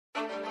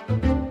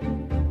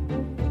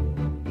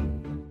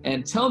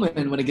And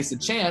Tillman, when it gets a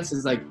chance,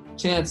 is like,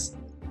 Chance,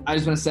 I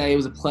just want to say it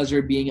was a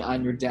pleasure being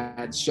on your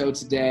dad's show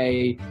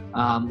today.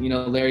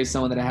 Larry's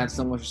someone that I have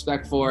so much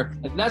respect for.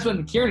 And that's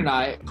when Kieran and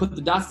I put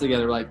the dots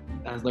together, like,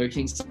 that's Larry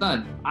King's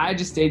son. I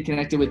just stayed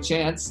connected with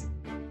Chance.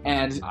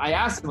 And I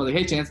asked him, I was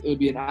like, hey, Chance, it would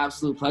be an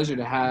absolute pleasure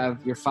to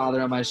have your father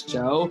on my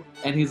show.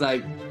 And he's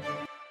like,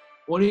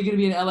 when are you going to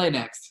be in LA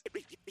next?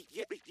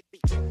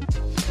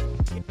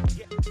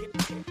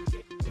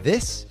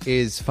 This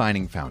is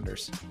Finding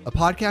Founders, a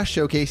podcast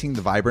showcasing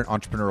the vibrant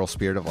entrepreneurial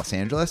spirit of Los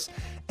Angeles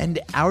and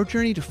our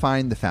journey to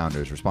find the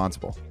founders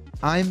responsible.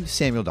 I'm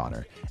Samuel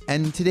Donner,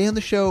 and today on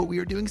the show, we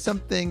are doing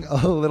something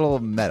a little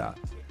meta.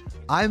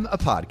 I'm a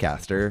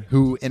podcaster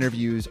who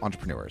interviews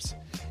entrepreneurs.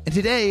 And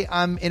today,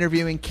 I'm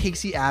interviewing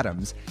Casey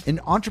Adams, an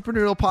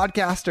entrepreneurial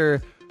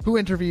podcaster who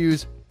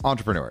interviews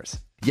entrepreneurs.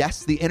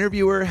 Yes, the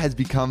interviewer has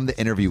become the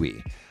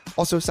interviewee.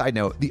 Also, side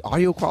note, the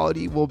audio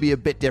quality will be a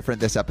bit different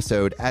this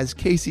episode, as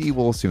Casey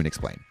will soon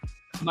explain.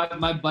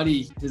 My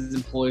buddy, his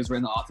employees were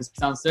in the office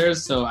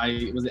downstairs, so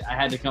I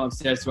had to come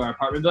upstairs to our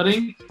apartment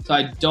building. So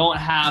I don't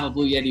have a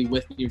Blue Yeti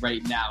with me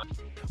right now.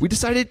 We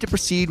decided to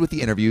proceed with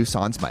the interview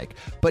sans mic,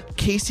 but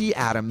Casey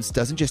Adams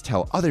doesn't just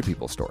tell other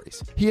people's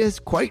stories. He has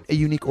quite a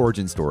unique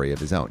origin story of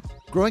his own.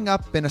 Growing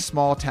up in a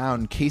small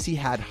town, Casey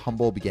had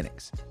humble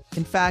beginnings.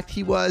 In fact,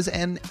 he was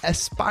an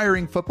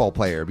aspiring football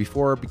player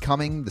before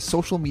becoming the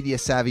social media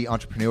savvy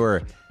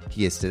entrepreneur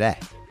he is today.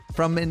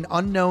 From an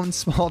unknown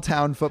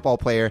small-town football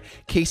player,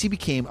 Casey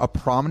became a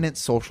prominent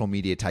social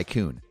media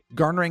tycoon,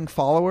 garnering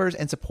followers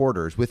and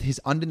supporters with his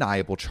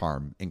undeniable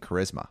charm and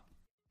charisma.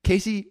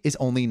 Casey is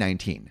only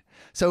 19,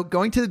 so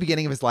going to the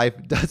beginning of his life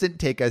doesn't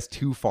take us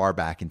too far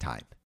back in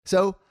time.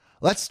 So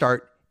let's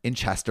start in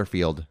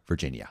Chesterfield,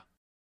 Virginia.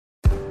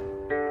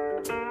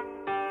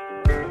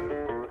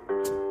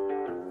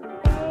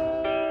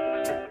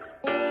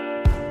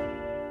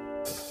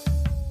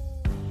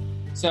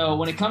 So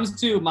when it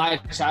comes to my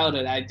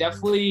childhood, I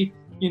definitely,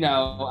 I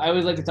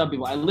always like to tell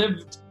people I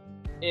lived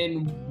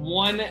in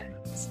one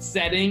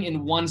setting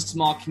in one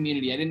small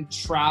community. I didn't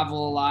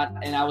travel a lot,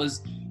 and I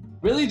was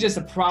really just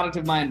a product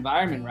of my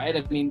environment, right?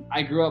 I mean,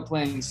 I grew up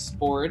playing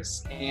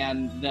sports,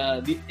 and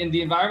the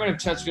environment of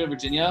Chesterfield,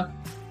 Virginia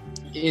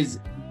is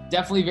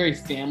definitely very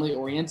family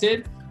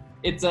oriented.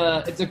 It's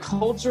a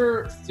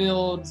culture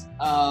filled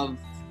of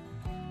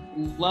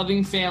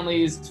loving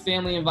families,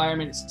 family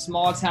environment,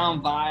 small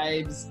town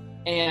vibes,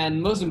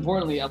 and most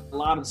importantly, a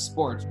lot of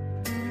sports.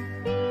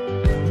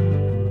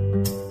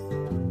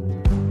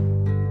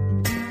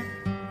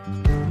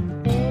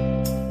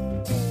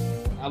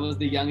 I was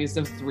the youngest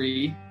of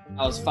three.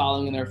 I was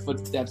following in their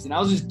footsteps, and I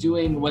was just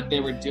doing what they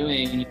were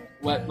doing.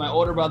 What my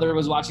older brother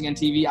was watching on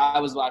TV, I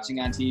was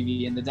watching on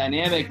TV, and the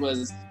dynamic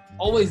was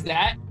always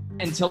that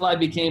until I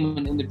became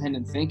an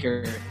independent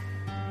thinker.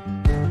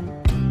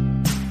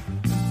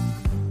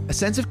 A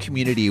sense of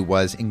community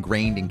was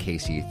ingrained in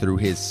Casey through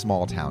his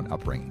small town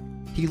upbringing.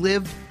 He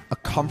lived a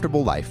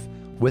comfortable life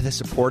with a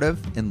supportive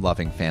and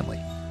loving family.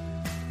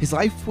 His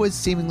life was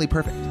seemingly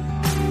perfect.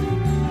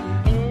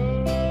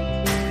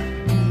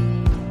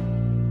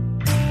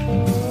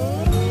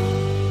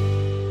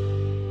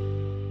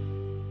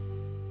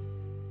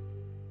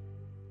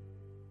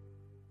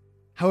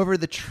 However,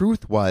 the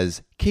truth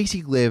was,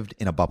 Casey lived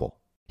in a bubble.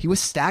 He was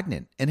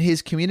stagnant, and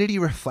his community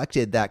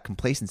reflected that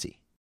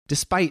complacency.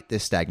 Despite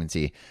this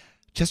stagnancy,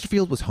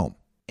 Chesterfield was home,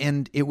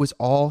 and it was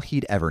all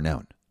he'd ever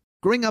known.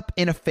 Growing up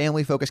in a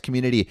family-focused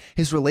community,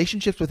 his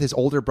relationships with his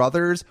older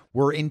brothers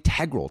were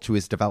integral to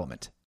his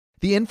development.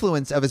 The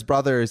influence of his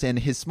brothers and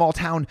his small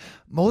town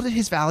molded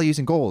his values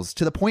and goals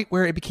to the point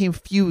where it became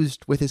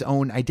fused with his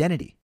own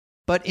identity.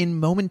 But in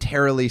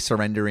momentarily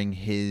surrendering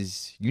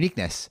his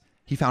uniqueness,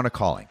 he found a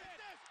calling: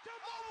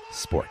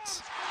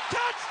 sports.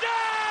 Touchdown!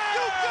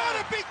 You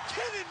gotta be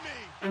kidding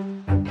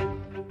me!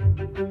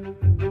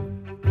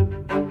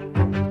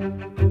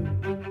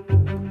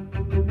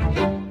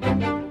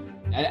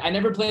 I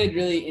never played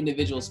really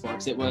individual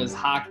sports. It was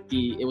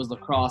hockey, it was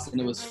lacrosse,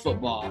 and it was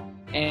football.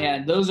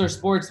 And those are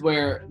sports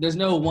where there's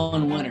no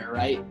one winner,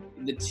 right?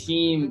 The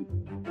team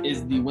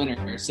is the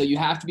winner. So you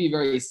have to be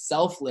very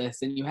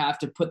selfless, and you have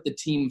to put the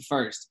team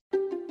first.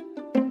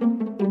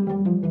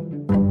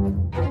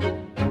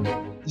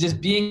 Just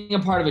being a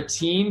part of a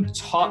team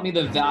taught me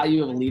the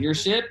value of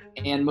leadership,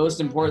 and most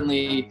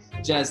importantly,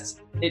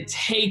 just it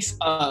takes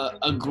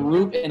a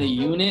group and a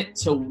unit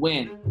to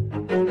win.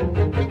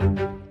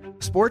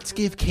 Sports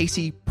gave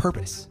Casey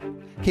purpose.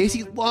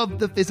 Casey loved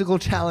the physical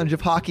challenge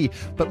of hockey,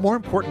 but more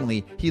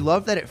importantly, he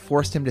loved that it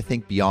forced him to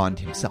think beyond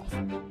himself.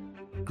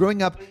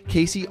 Growing up,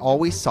 Casey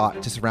always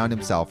sought to surround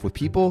himself with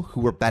people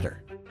who were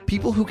better,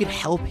 people who could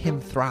help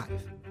him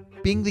thrive.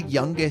 Being the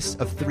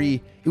youngest of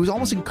three, it was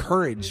almost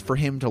encouraged for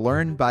him to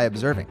learn by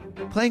observing.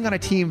 Playing on a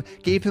team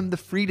gave him the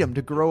freedom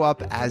to grow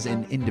up as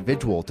an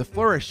individual, to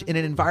flourish in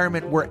an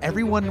environment where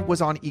everyone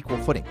was on equal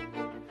footing.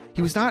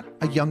 He was not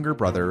a younger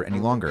brother any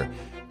longer.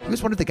 He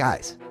was one of the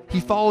guys. He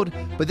followed,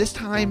 but this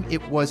time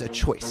it was a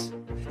choice.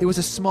 It was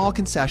a small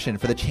concession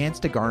for the chance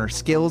to garner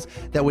skills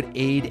that would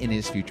aid in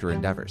his future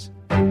endeavors.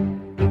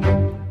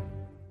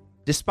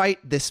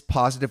 Despite this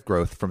positive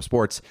growth from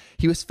sports,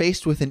 he was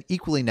faced with an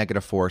equally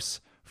negative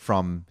force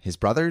from his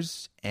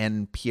brothers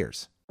and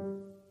peers.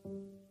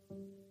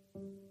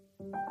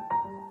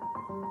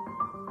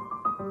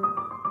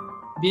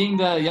 Being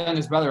the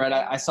youngest brother, right,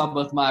 I saw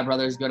both my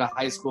brothers go to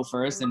high school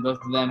first, and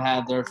both of them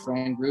had their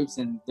friend groups,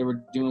 and they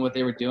were doing what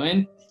they were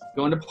doing,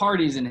 going to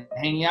parties and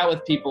hanging out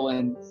with people,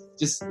 and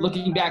just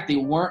looking back, they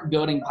weren't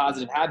building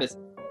positive habits.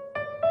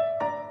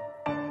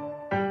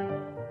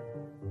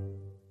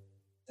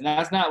 And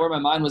that's not where my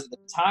mind was at the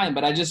time,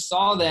 but I just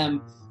saw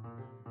them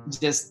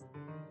just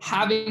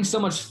having so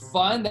much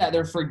fun that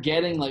they're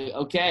forgetting, like,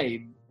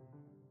 okay,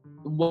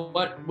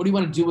 what do you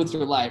want to do with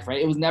your life,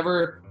 right? It was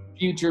never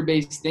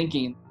future-based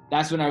thinking.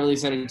 That's when I really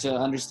started to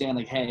understand,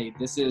 like, hey,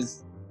 this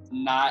is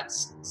not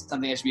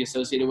something I should be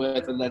associated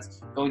with, whether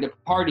that's going to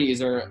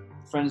parties or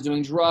friends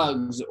doing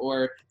drugs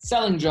or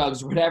selling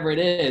drugs or whatever it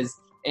is.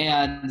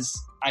 And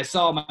I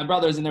saw my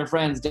brothers and their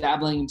friends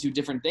dabbling into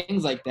different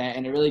things like that,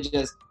 and it really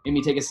just made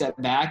me take a step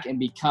back and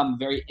become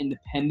very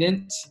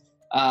independent.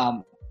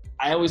 I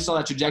always saw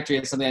that trajectory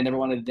as something I never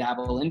wanted to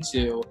dabble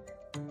into.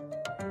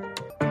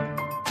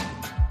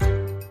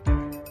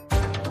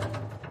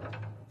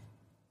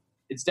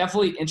 It's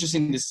definitely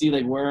interesting to see,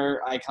 like,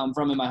 where I come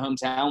from in my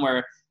hometown,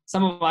 where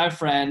some of my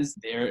friends,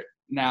 they're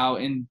now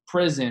in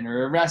prison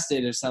or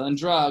arrested or selling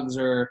drugs,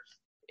 or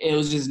it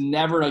was just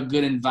never a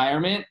good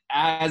environment.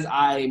 As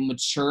I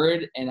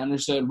matured and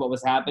understood what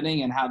was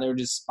happening and how they were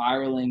just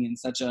spiraling in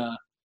such a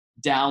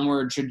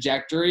downward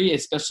trajectory,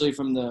 especially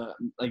from the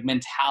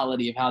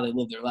mentality of how they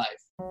live their life.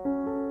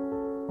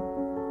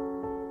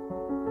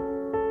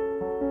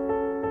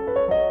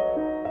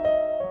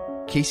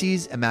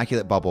 Casey's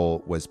immaculate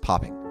bubble was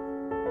popping.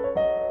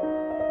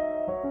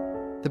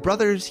 The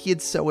brothers he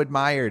had so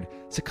admired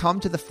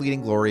succumbed to the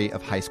fleeting glory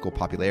of high school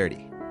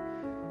popularity.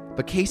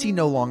 But Casey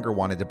no longer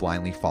wanted to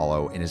blindly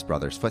follow in his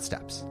brother's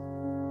footsteps.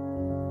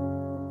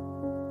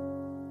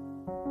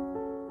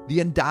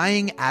 The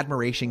undying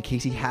admiration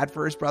Casey had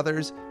for his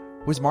brothers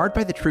was marred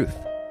by the truth.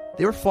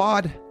 They were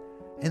flawed,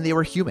 and they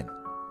were human.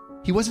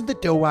 He wasn't the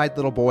doe-eyed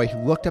little boy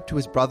who looked up to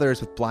his brothers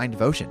with blind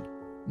devotion.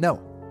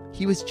 No,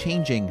 he was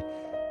changing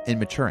and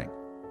maturing.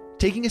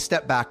 Taking a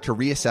step back to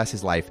reassess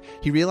his life,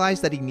 he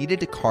realized that he needed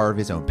to carve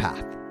his own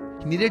path.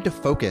 He needed to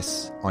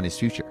focus on his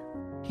future.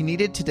 He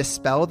needed to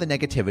dispel the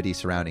negativity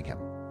surrounding him.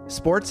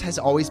 Sports has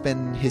always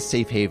been his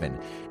safe haven,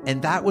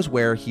 and that was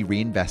where he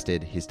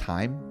reinvested his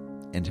time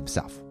and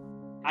himself.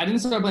 I didn't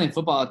start playing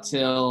football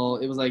till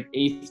it was like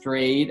 8th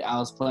grade. I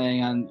was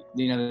playing on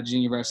the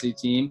junior varsity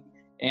team,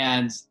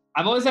 and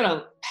I've always had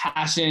a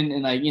passion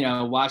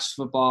and watched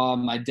football.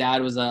 My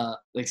dad was a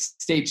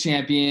state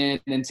champion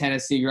in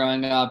Tennessee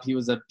growing up. He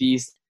was a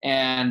beast.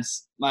 And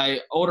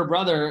my older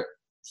brother,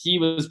 he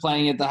was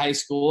playing at the high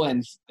school,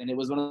 and it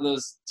was one of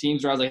those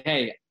teams where I was like,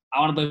 hey, I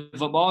want to play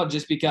football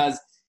just because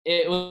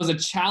it was a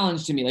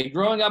challenge to me. Like,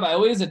 growing up, I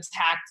always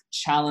attacked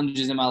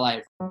challenges in my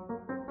life.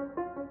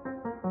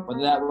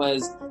 Whether that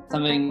was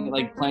something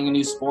like playing a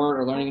new sport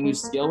or learning a new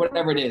skill,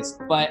 whatever it is.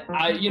 But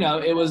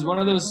it was one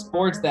of those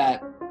sports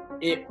that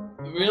it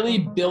really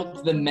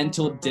built the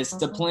mental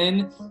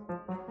discipline.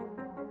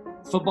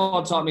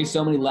 Football taught me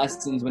so many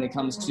lessons when it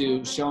comes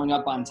to showing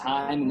up on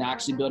time and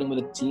actually building with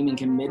a team and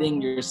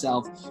committing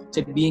yourself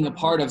to being a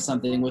part of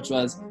something, which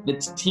was the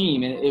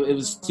team. And it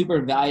was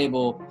super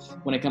valuable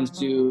when it comes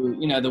to,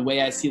 the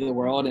way I see the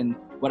world and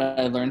what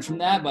I learned from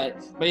that. But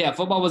yeah,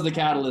 football was the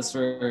catalyst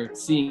for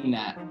seeing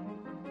that.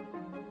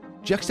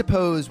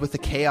 Juxtaposed with the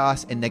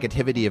chaos and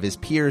negativity of his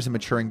peers and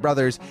maturing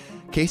brothers,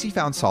 Casey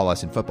found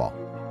solace in football.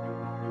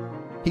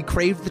 He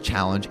craved the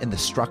challenge and the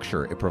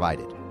structure it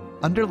provided.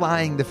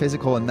 Underlying the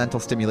physical and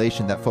mental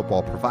stimulation that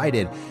football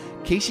provided,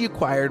 Casey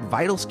acquired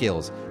vital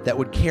skills that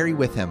would carry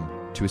with him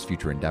to his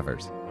future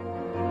endeavors.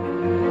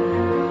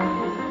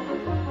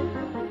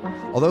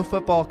 Although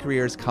football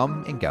careers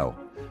come and go,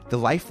 the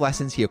life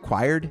lessons he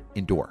acquired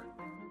endure.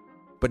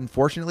 But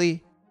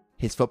unfortunately,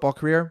 his football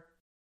career,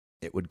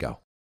 it would go.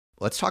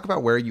 Let's talk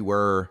about where you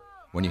were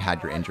when you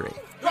had your injury.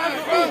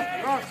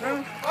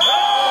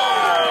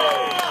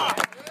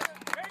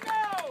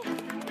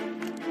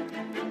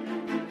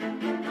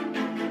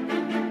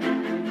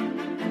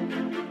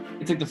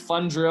 It's like the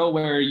fun drill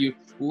where you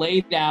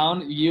lay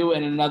down, you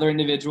and another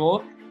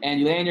individual, and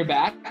you lay on your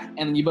back,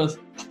 and then you both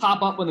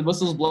pop up when the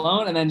whistle's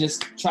blown, and then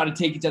just try to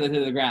take each other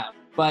to the ground.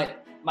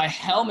 But my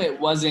helmet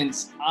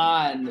wasn't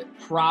on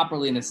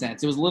properly, in a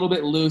sense. It was a little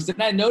bit loose,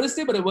 and I noticed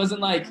it, but it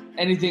wasn't like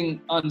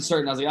anything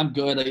uncertain. I was like, I'm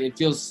good. Like, it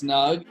feels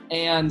snug.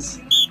 And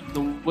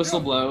the whistle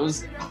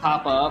blows,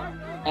 pop up,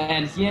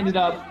 and he ended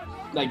up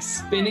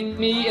spinning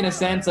me, in a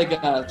sense, like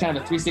a kind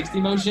of a 360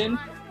 motion,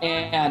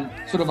 and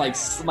sort of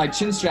my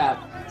chin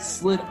strap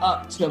slid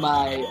up to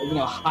my,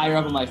 higher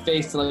up on my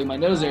face to my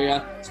nose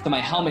area, so my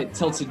helmet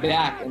tilted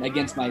back and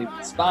against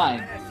my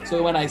spine.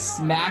 So when I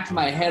smacked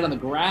my head on the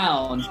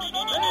ground,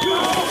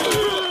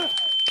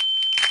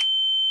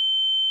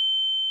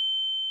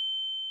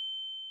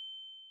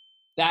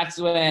 that's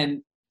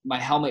when my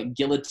helmet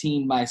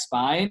guillotined my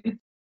spine.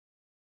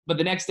 But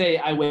the next day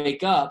I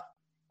wake up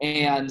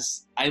and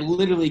I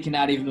literally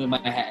cannot even move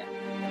my head.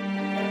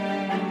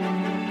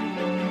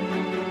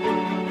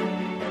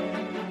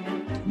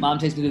 Mom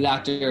takes me to the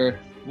doctor,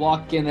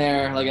 walk in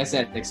there, like I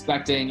said,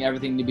 expecting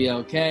everything to be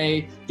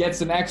okay, get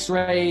some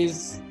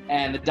x-rays,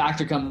 and the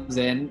doctor comes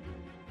in.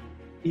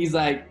 He's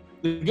like,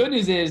 the good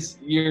news is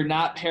you're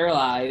not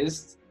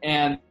paralyzed,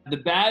 and the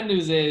bad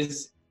news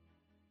is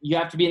you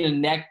have to be in a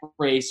neck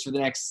brace for the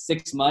next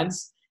 6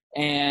 months,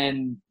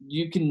 and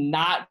you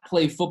cannot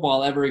play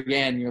football ever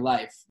again in your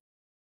life.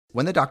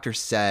 When the doctor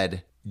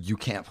said you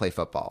can't play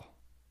football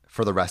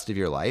for the rest of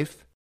your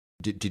life,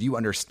 did you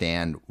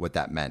understand what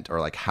that meant, or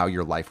like how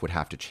your life would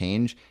have to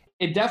change?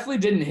 It definitely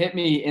didn't hit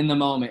me in the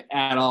moment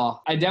at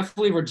all. I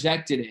definitely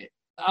rejected it.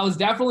 I was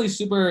definitely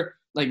super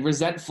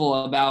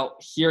resentful about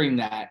hearing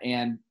that.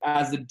 And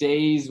as the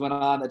days went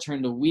on that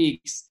turned to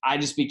weeks, I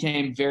just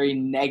became very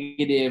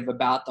negative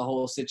about the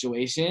whole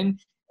situation.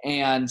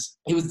 And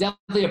it was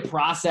definitely a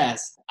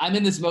process. I'm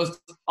in this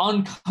most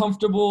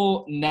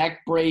uncomfortable neck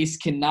brace,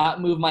 cannot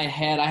move my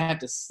head. I have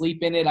to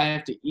sleep in it. I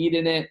have to eat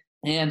in it.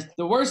 And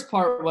the worst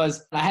part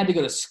was I had to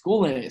go to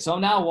school in it. So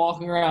I'm now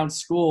walking around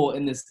school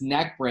in this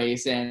neck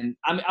brace. And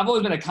I've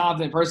always been a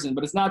confident person,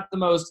 but it's not the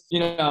most,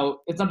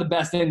 it's not the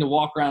best thing to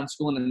walk around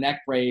school in a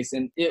neck brace.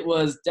 And it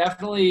was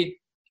definitely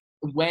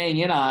weighing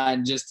in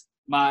on just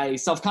my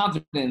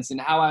self-confidence and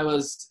how I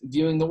was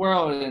viewing the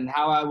world and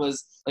how I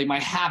was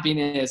my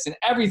happiness and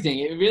everything.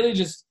 It really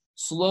just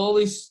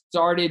slowly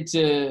started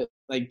to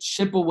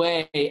chip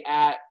away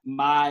at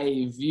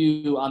my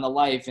view on the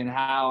life and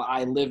how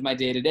I live my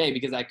day to day,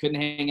 because I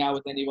couldn't hang out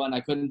with anyone. I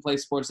couldn't play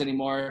sports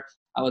anymore.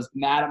 I was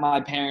mad at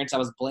my parents. I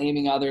was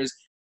blaming others.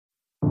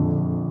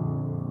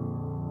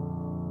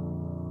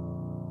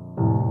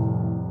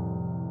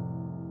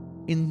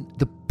 In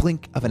the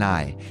blink of an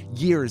eye,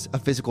 years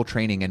of physical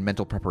training and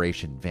mental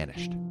preparation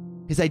vanished.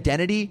 His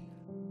identity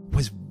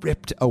was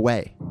ripped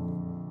away.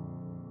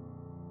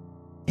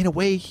 In a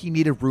way, he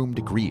needed room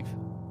to grieve.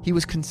 He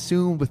was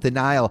consumed with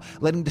denial,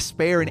 letting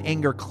despair and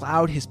anger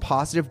cloud his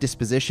positive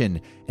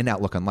disposition and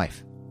outlook on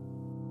life.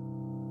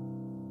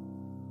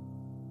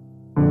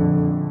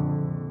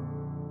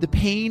 The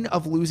pain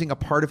of losing a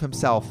part of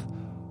himself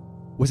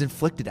was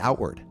inflicted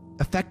outward,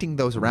 affecting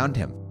those around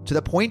him, to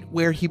the point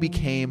where he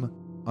became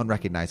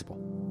unrecognizable.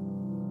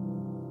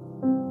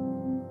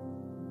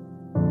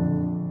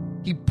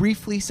 He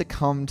briefly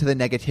succumbed to the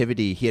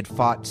negativity he had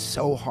fought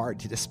so hard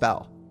to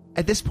dispel.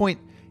 At this point,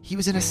 he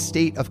was in a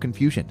state of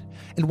confusion,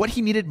 and what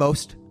he needed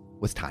most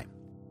was time.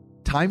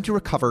 Time to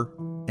recover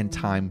and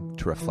time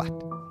to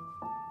reflect.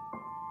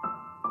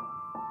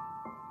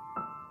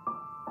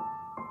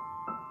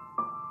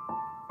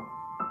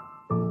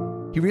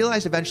 He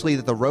realized eventually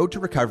that the road to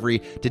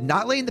recovery did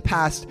not lay in the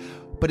past,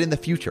 but in the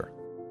future.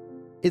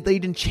 It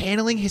laid in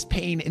channeling his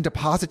pain into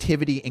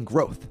positivity and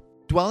growth.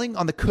 Dwelling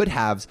on the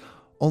could-haves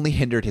only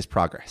hindered his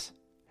progress.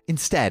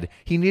 Instead,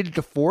 he needed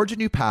to forge a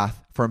new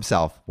path for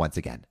himself once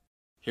again.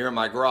 Here in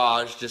my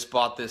garage, just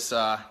bought this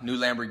new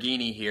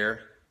Lamborghini here.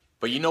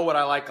 But you know what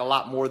I like a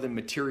lot more than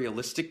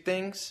materialistic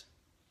things?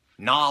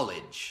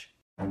 Knowledge.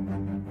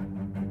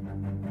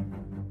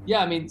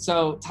 Yeah,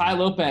 so Tai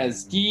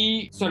Lopez,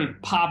 he started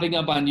popping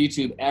up on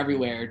YouTube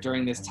everywhere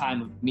during this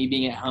time of me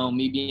being at home,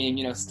 me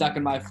being, stuck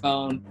in my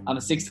phone. I'm a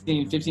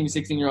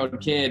 16-year-old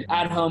kid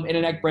at home in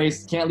a neck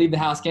brace, can't leave the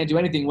house, can't do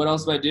anything. What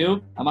else do I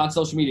do? I'm on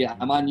social media.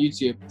 I'm on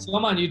YouTube. So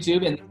I'm on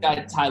YouTube, and this guy,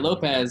 Tai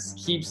Lopez,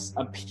 keeps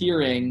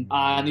appearing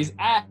on these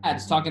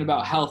ads talking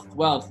about health,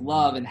 wealth,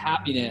 love, and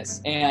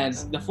happiness. And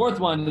the fourth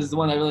one is the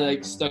one that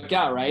really stuck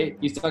out, right?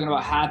 He's talking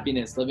about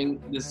happiness,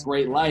 living this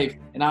great life.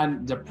 And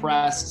I'm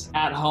depressed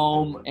at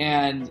home.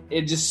 And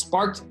it just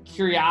sparked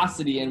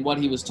curiosity in what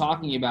he was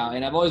talking about.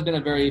 And I've always been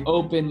a very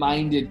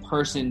open-minded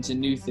person to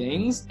new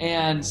things.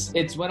 And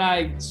it's when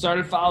I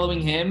started following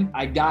him,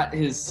 I got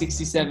his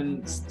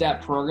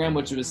 67-step program,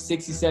 which was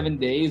 67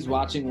 days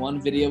watching one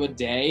video a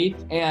day.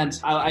 And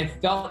I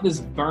felt this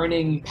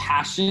burning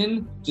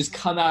passion just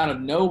come out of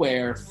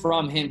nowhere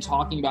from him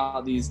talking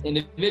about these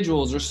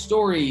individuals or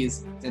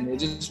stories. And it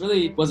just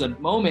really was a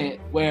moment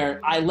where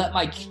I let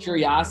my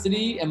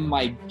curiosity and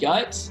my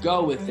gut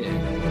go with it.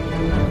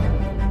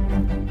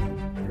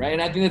 Right?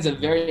 And I think that's a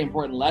very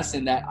important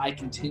lesson that I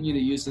continue to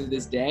use to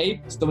this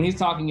day. So when he's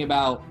talking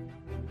about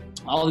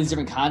all these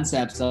different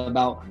concepts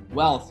about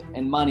wealth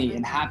and money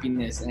and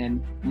happiness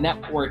and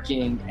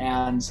networking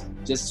and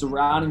just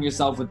surrounding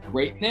yourself with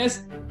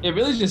greatness, it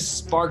really just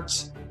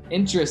sparked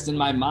interest in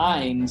my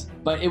mind.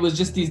 But it was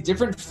just these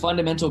different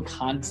fundamental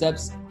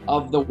concepts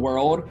of the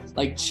world,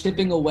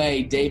 chipping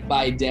away day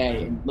by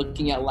day and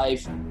looking at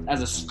life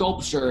as a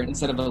sculpture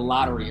instead of a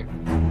lottery.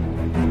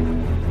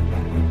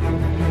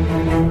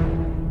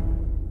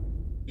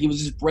 He was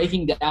just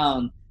breaking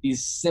down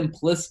these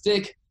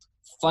simplistic,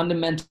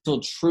 fundamental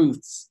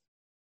truths.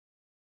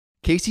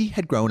 Casey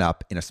had grown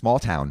up in a small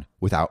town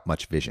without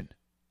much vision.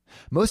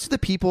 Most of the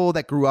people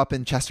that grew up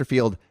in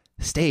Chesterfield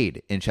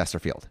stayed in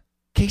Chesterfield.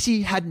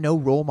 Casey had no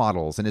role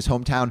models in his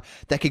hometown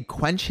that could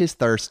quench his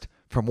thirst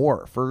for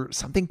more, for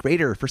something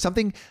greater, for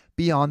something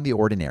beyond the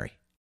ordinary.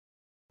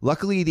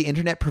 Luckily, the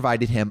internet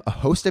provided him a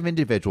host of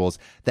individuals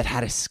that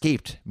had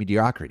escaped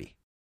mediocrity.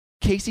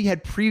 Casey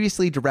had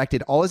previously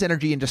directed all his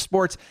energy into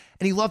sports,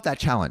 and he loved that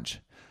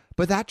challenge.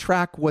 But that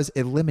track was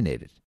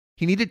eliminated.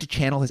 He needed to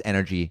channel his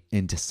energy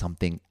into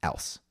something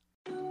else.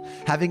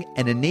 Having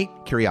an innate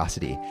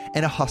curiosity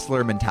and a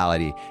hustler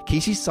mentality,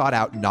 Casey sought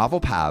out novel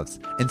paths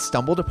and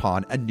stumbled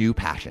upon a new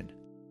passion: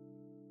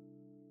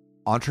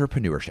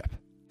 entrepreneurship.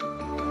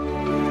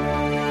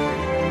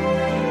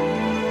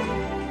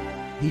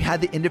 He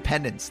had the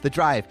independence, the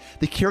drive,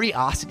 the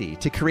curiosity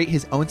to create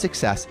his own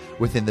success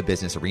within the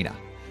business arena.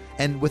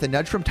 And with a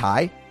nudge from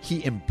Ty,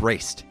 he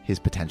embraced his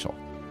potential.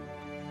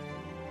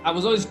 I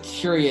was always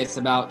curious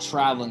about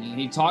traveling, and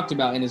he talked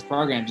about in his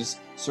program just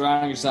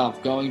surrounding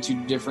yourself, going to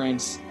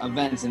different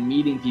events and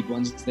meeting people,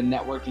 and just the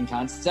networking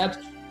concept,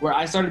 where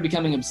I started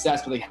becoming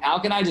obsessed with, like, how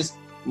can I just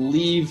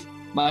leave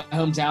my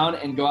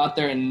hometown and go out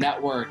there and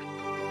network?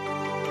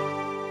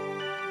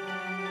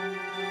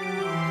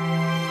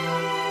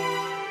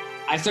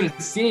 I started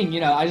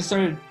seeing, I just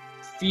started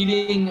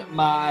feeding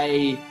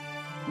my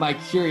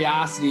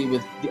curiosity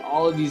with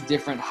all of these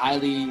different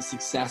highly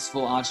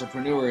successful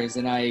entrepreneurs.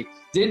 And I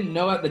didn't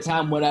know at the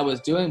time what I was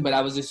doing, but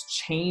I was just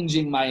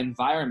changing my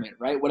environment,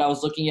 right? What I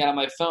was looking at on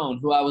my phone,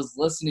 who I was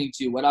listening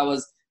to, what I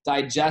was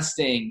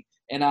digesting.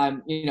 And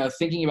I'm,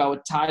 thinking about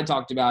what Ty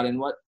talked about and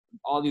what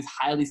all these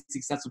highly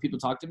successful people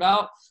talked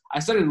about. I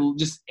started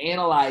just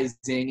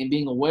analyzing and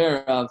being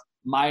aware of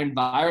my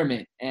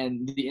environment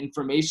and the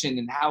information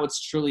and how it's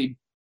truly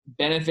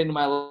benefiting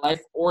my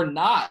life or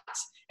not.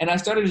 And I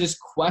started to just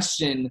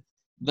question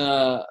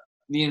the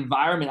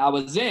environment I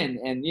was in,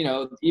 and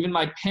even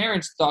my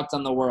parents' thoughts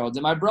on the world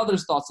and my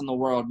brother's thoughts on the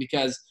world,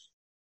 because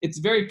it's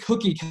very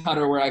cookie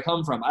cutter where I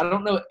come from. I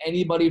don't know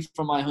anybody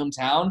from my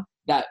hometown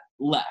that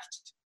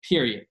left,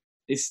 period.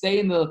 They stay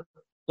in the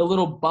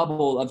little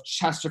bubble of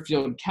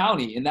Chesterfield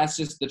County, and that's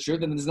just the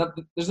truth. And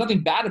there's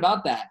nothing bad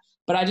about that.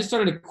 But I just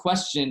started to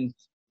question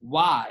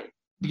why,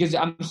 because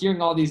I'm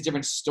hearing all these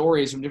different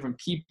stories from different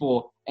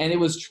people, and it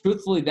was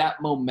truthfully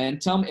that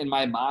momentum in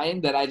my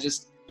mind that I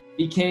just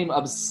became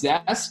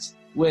obsessed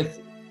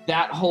with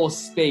that whole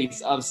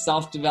space of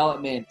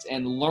self-development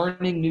and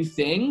learning new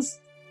things.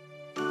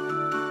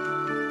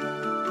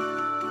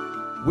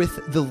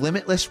 With the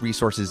limitless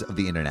resources of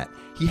the internet,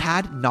 he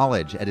had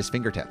knowledge at his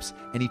fingertips,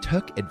 and he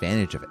took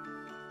advantage of it.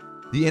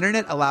 The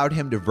internet allowed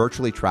him to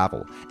virtually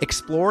travel,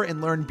 explore,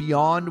 and learn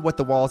beyond what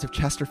the walls of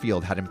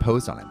Chesterfield had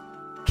imposed on him.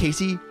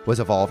 Casey was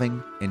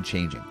evolving and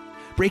changing,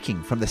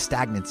 breaking from the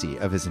stagnancy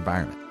of his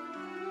environment.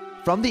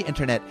 From the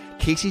internet,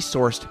 Casey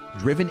sourced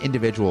driven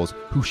individuals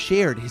who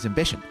shared his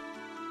ambition.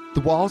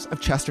 The walls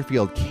of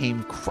Chesterfield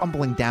came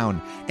crumbling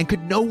down and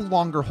could no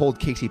longer hold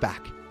Casey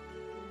back.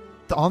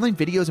 The online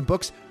videos and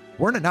books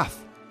weren't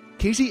enough.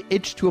 Casey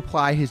itched to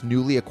apply his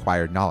newly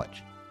acquired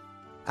knowledge.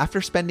 After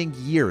spending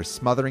years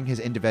smothering his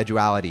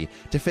individuality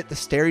to fit the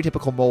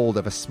stereotypical mold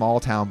of a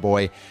small-town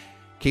boy,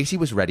 Casey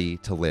was ready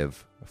to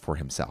live for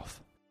himself.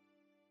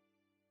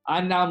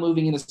 I'm now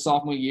moving into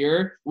sophomore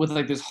year with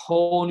this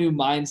whole new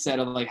mindset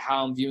of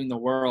how I'm viewing the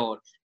world.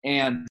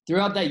 And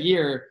throughout that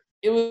year,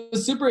 it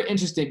was super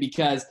interesting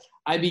because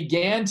I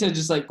began to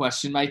just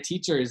question my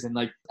teachers, and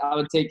I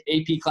would take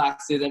AP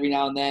classes every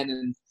now and then.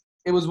 And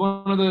it was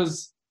one of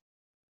those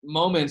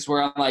moments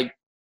where I'm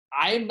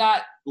I'm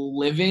not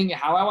living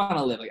how I want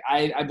to live.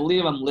 I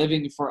believe I'm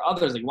living for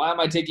others. Why am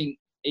I taking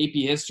AP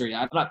history?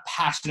 I'm not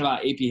passionate about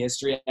AP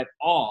history at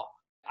all.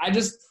 I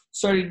just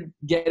started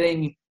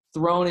getting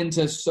thrown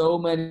into so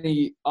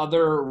many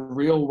other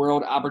real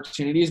world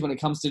opportunities when it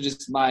comes to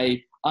just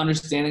my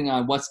understanding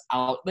on what's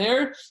out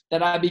there,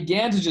 that I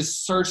began to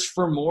just search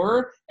for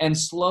more and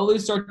slowly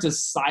start to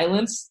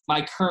silence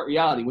my current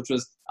reality, which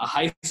was a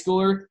high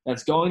schooler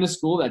that's going to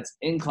school, that's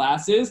in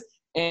classes.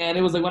 And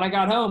it was when I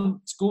got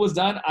home, school was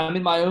done. I'm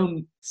in my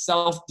own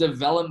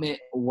self-development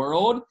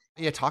world.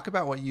 Yeah, talk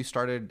about what you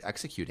started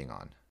executing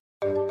on.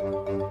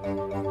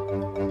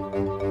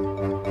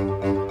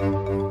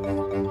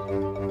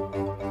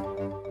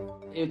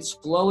 It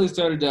slowly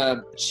started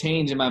to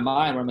change in my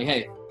mind where I'm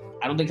hey,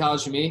 I don't think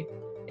college for me,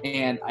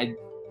 and I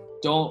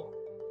don't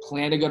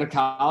plan to go to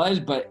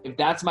college, but if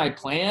that's my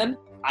plan,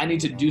 I need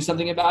to do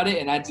something about it,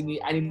 and I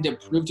need to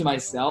prove to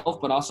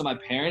myself, but also my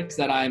parents,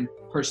 that I'm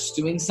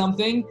pursuing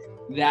something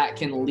that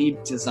can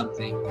lead to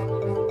something.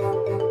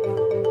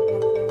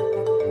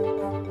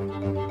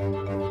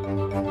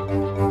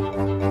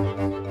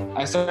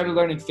 I started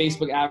learning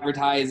Facebook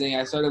advertising.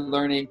 I started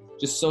learning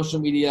just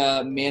social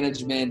media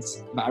management,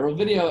 viral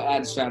video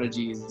ad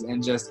strategies,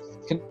 and just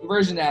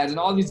conversion ads and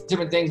all these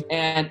different things.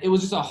 And it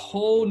was just a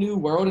whole new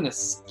world and a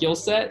skill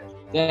set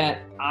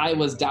that I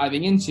was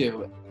diving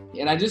into.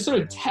 And I just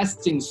started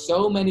testing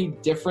so many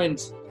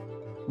different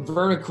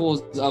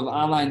verticals of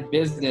online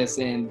business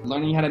and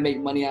learning how to make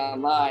money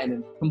online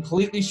and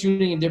completely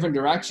shooting in different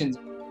directions.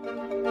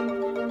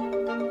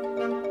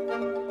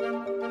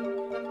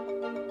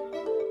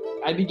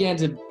 I I began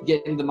to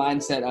get into the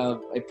mindset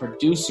of a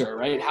producer,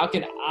 right? How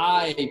can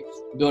I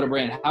build a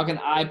brand? How can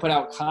I put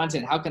out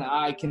content? How can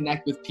I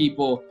connect with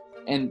people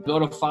and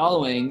build a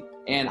following?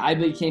 And I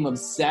became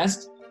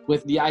obsessed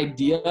with the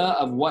idea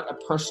of what a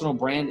personal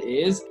brand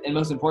is, and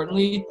most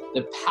importantly,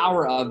 the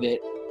power of it.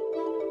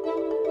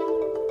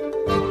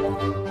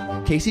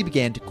 Casey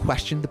began to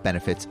question the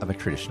benefits of a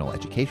traditional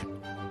education.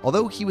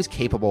 Although he was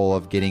capable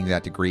of getting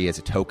that degree as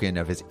a token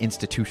of his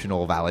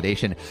institutional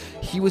validation,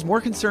 he was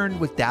more concerned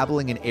with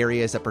dabbling in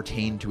areas that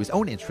pertained to his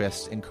own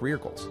interests and career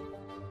goals.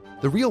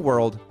 The real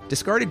world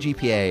discarded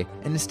GPA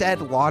and instead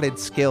lauded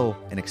skill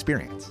and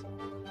experience.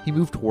 He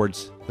moved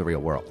towards the real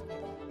world.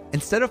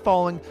 Instead of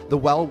following the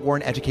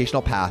well-worn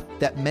educational path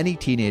that many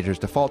teenagers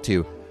default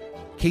to,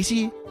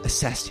 Casey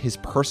assessed his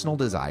personal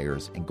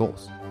desires and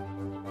goals.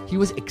 He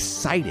was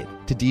excited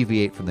to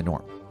deviate from the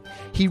norm.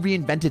 He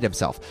reinvented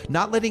himself,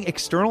 not letting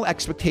external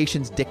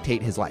expectations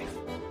dictate his life.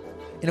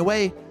 In a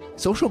way,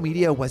 social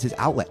media was his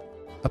outlet,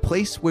 a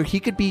place where he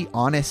could be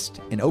honest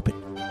and open.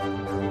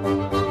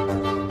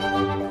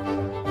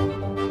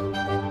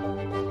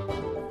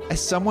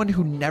 As someone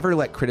who never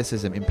let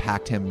criticism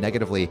impact him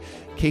negatively,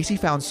 Casey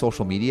found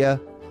social media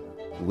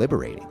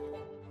liberating.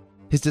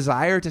 His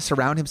desire to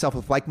surround himself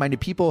with like-minded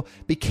people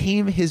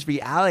became his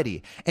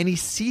reality, and he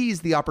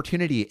seized the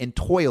opportunity and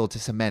toiled to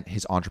cement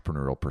his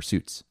entrepreneurial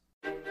pursuits.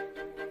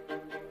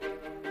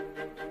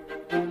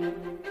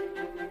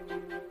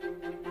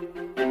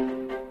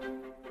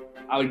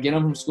 I would get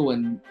home from school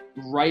and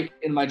write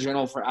in my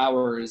journal for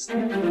hours,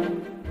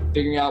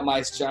 figuring out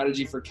my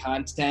strategy for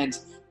content,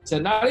 to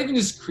not even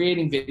just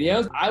creating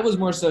videos. I was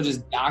more so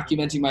just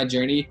documenting my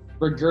journey,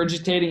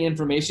 regurgitating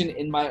information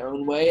in my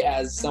own way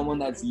as someone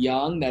that's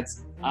young,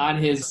 that's on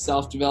his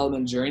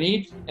self-development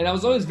journey. And I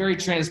was always very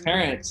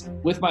transparent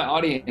with my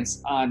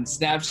audience on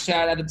Snapchat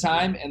at the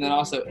time, and then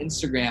also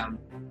Instagram.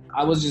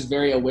 I was just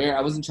very aware.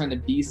 I wasn't trying to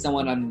be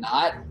someone I'm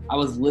not. I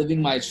was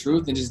living my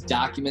truth and just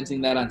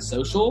documenting that on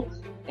social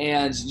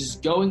and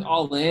just going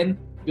all in,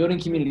 building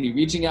community,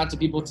 reaching out to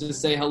people to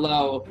say,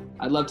 hello,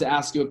 I'd love to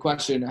ask you a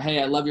question.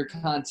 Hey, I love your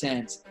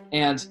content.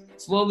 And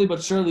slowly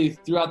but surely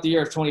throughout the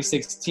year of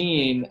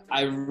 2016,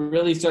 I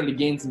really started to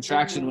gain some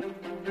traction.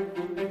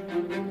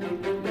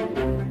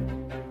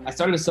 I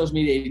started a social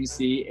media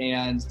agency,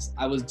 and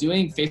I was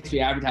doing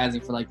Facebook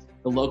advertising for like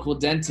the local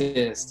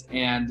dentist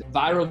and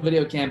viral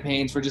video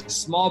campaigns for just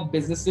small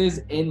businesses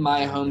in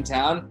my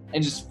hometown,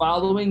 and just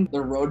following the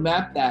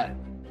roadmap that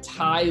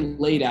Ty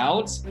laid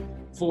out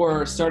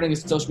for starting a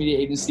social media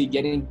agency,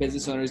 getting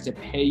business owners to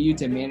pay you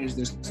to manage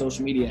their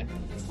social media.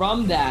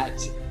 From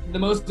that, the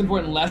most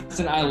important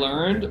lesson I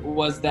learned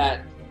was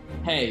that,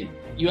 hey,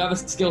 you have a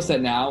skill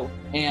set now,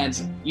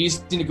 and you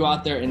just need to go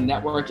out there and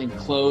network and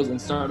close and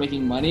start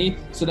making money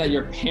so that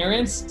your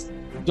parents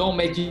don't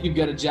make you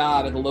get a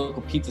job at the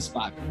local pizza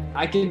spot.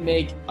 I can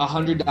make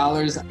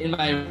 $100 in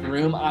my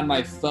room on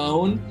my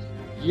phone.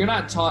 You're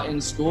not taught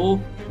in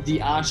school the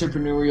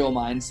entrepreneurial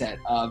mindset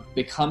of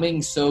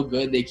becoming so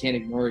good they can't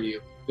ignore you,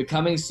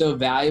 becoming so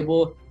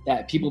valuable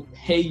that people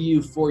pay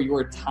you for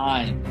your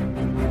time.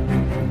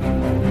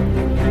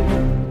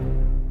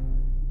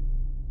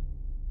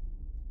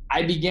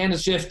 I began to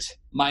shift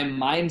my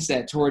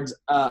mindset towards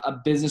a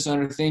business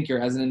owner thinker,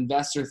 as an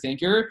investor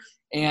thinker,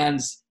 and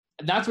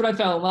that's what I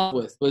fell in love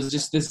with, was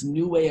just this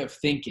new way of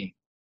thinking.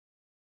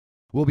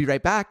 We'll be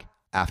right back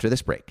after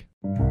this break.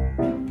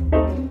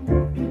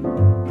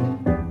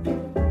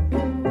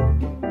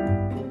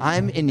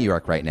 I'm in New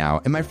York right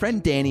now, and my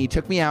friend Danny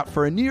took me out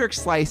for a New York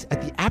slice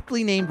at the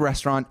aptly named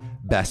restaurant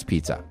Best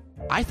Pizza.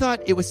 I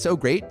thought it was so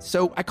great,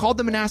 so I called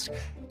them and asked,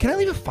 can I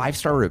leave a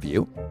 5-star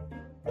review?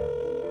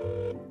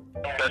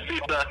 Best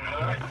Pizza.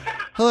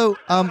 Hello,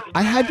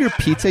 I had your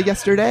pizza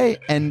yesterday,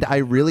 and I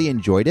really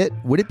enjoyed it.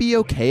 Would it be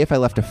okay if I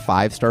left a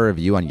 5-star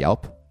review on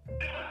Yelp?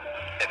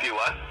 If you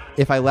what?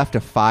 If I left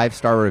a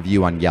 5-star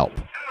review on Yelp.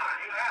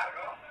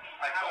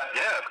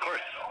 Yeah, of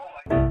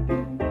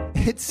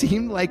course. It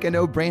seemed like a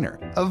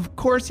no-brainer. Of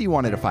course he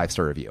wanted a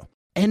 5-star review.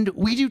 And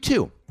we do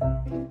too.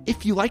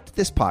 If you liked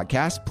this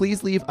podcast,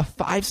 please leave a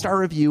 5-star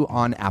review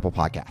on Apple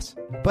Podcasts.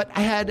 But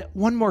I had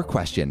one more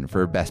question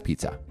for Best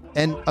Pizza.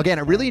 And again,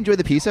 I really enjoyed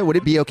the pizza. Would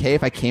it be okay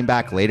if I came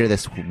back later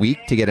this week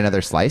to get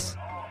another slice?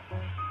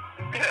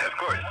 Yeah, of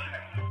course.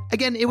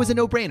 Again, it was a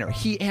no-brainer.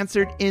 He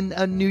answered in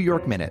a New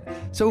York minute.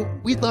 So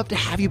we'd love to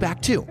have you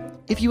back too.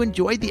 If you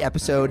enjoyed the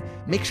episode,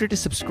 make sure to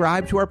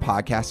subscribe to our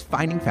podcast,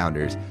 Finding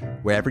Founders,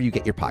 wherever you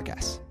get your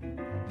podcasts.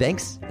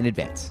 Thanks in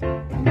advance.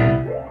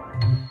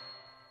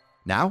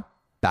 Now,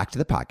 back to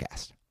the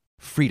podcast.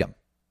 Freedom.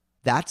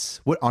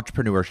 That's what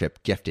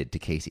entrepreneurship gifted to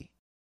Casey.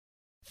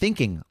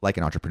 Thinking like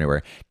an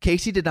entrepreneur,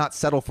 Casey did not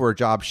settle for a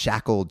job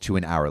shackled to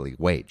an hourly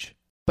wage,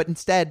 but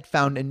instead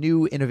found a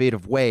new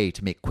innovative way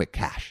to make quick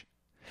cash.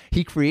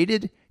 He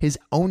created his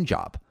own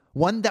job,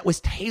 one that was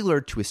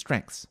tailored to his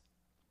strengths.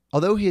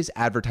 Although his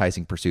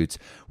advertising pursuits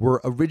were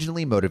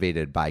originally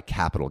motivated by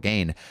capital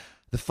gain,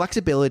 the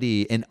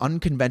flexibility and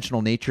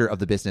unconventional nature of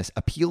the business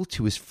appealed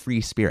to his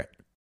free spirit.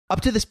 Up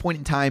to this point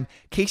in time,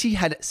 Casey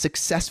had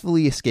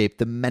successfully escaped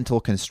the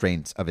mental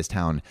constraints of his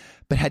town,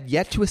 but had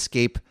yet to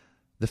escape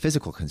the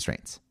physical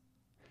constraints.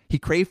 He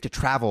craved to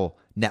travel,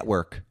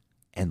 network,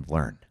 and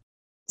learn.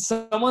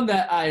 Someone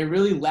that I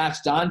really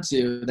latched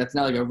onto that's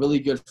now like a really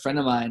good friend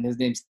of mine, his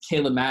name's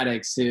Caleb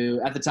Maddox,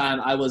 who at the time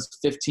I was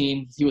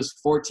 15, he was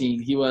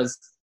 14. He was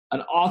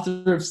an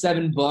author of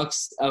 7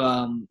 books.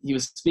 He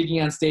was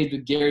speaking on stage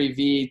with Gary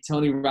Vee,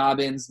 Tony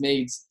Robbins,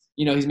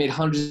 he's made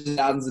hundreds of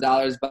thousands of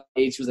dollars by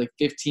age. He was like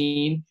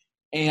 15.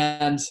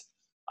 And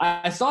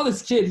I saw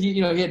this kid, he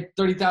had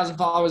 30,000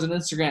 followers on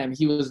Instagram.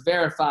 He was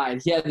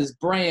verified. He had his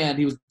brand.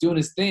 He was doing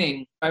his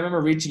thing. I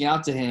remember reaching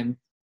out to him.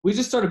 We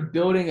just started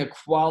building a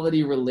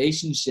quality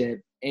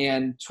relationship.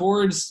 And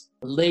towards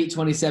late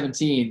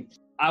 2017,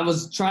 I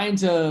was trying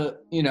to,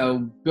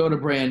 build a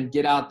brand,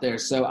 get out there.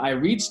 So I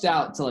reached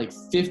out to like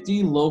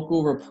 50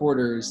 local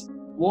reporters.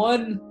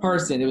 One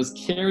person, it was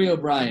Carrie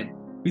O'Brien.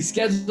 We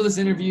scheduled this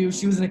interview.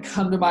 She was going to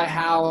come to my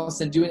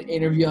house and do an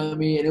interview with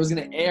me, and it was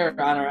going to air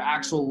on our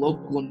actual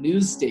local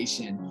news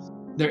station.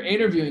 They're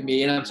interviewing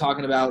me, and I'm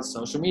talking about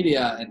social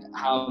media and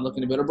how I'm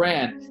looking to build a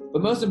brand.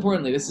 But most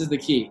importantly, this is the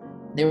key.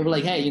 They were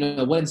like, hey,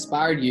 what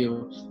inspired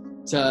you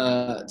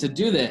to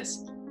do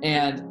this?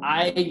 And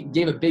I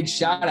gave a big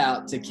shout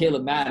out to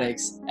Caleb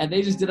Maddox, and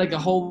they just did like a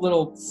whole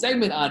little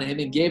segment on him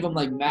and gave him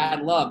like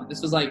mad love.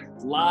 This was like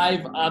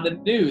live on the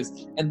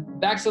news. And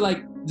back to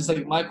like, just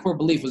like my core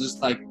belief was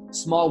just like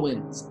small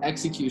wins,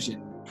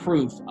 execution,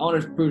 proof. I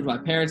want to prove to my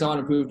parents, I want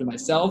to prove to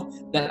myself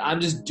that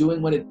I'm just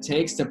doing what it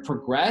takes to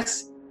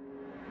progress.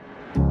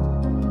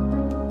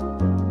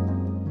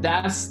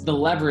 That's the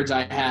leverage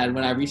I had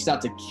when I reached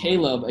out to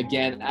Caleb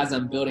again as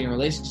I'm building a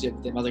relationship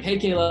with him. I was like, hey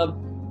Caleb,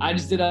 I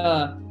just did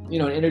an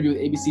interview with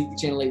ABC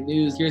Channel 8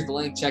 News. Here's the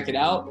link, check it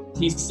out.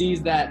 He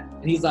sees that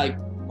and he's like,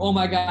 oh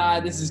my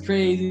God, this is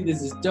crazy.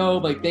 This is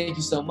dope. Like, thank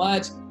you so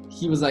much.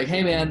 He was like,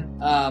 hey man,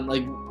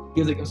 he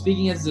was like, I'm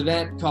speaking at this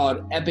event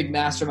called Epic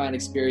Mastermind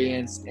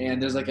Experience,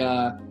 and there's like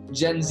a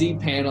Gen Z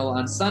panel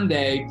on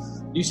Sunday.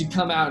 You should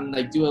come out and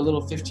like do a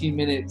little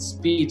 15-minute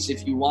speech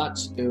if you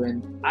want to.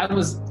 And I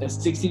was a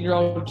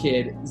 16-year-old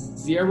kid,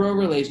 0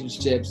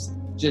 relationships,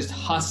 just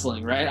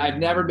hustling, right? I've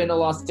never been to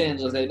Los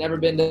Angeles. I've never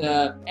been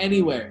to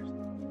anywhere.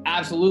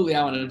 Absolutely,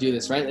 I want to do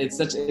this, right? It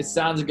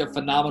sounds like a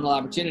phenomenal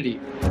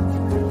opportunity.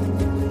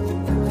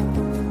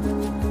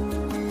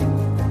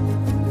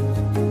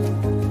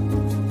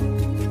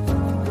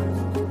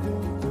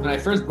 When I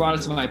first brought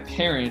it to my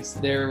parents,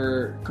 they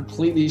were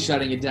completely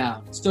shutting it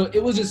down. So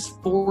it was just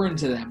foreign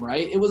to them,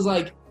 right? It was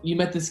like, you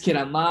met this kid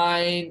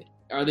online.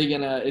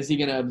 Is he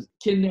gonna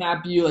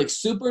kidnap you? Like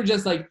super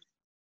just like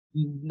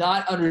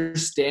not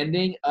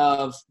understanding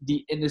of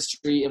the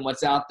industry and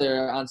what's out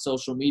there on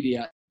social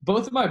media.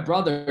 Both of my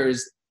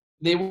brothers,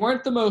 they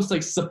weren't the most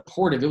like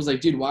supportive. It was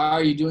like, dude, why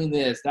are you doing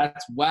this?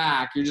 That's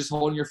whack. You're just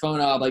holding your phone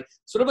up. Like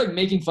sort of like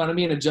making fun of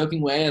me in a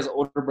joking way as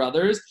older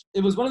brothers.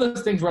 It was one of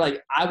those things where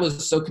like I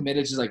was so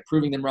committed to like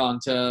proving them wrong,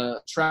 to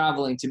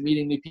traveling, to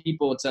meeting new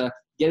people, to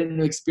getting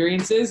new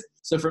experiences.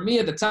 So for me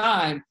at the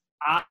time,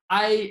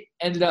 I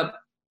ended up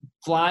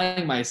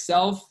flying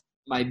myself,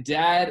 my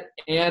dad,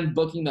 and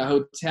booking the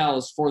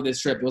hotels for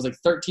this trip. It was like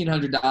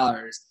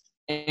 $1,300.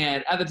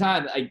 And at the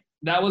time,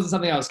 that wasn't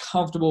something I was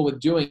comfortable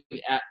with doing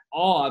at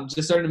all. I'm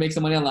just starting to make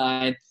some money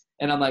online.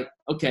 And I'm like,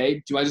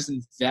 okay, do I just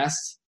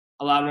invest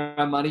a lot of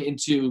my money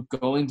into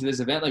going to this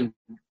event? Like,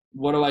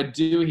 what do I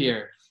do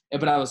here?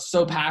 But I was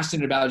so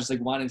passionate about just like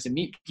wanting to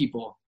meet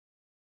people.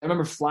 I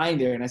remember flying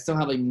there, and I still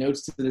have like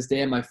notes to this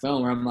day on my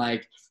phone where I'm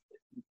like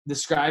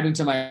describing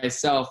to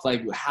myself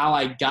like how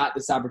I got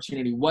this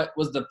opportunity. What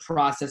was the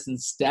process and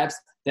steps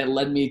that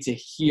led me to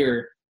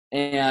here?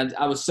 And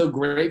I was so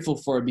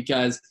grateful for it,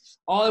 because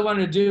all I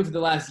wanted to do for the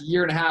last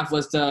year and a half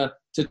was to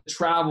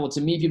travel, to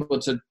meet people,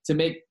 to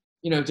make,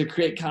 to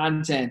create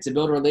content, to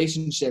build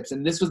relationships.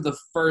 And this was the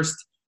first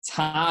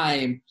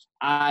time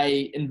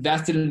I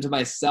invested into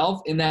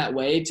myself in that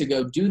way to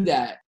go do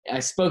that.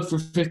 I spoke for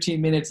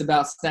 15 minutes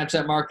about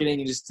Snapchat marketing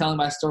and just telling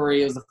my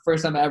story. It was the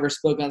first time I ever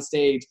spoke on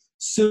stage.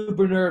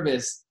 Super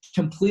nervous,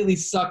 completely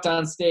sucked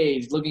on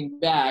stage looking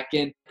back.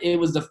 And it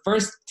was the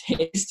first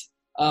taste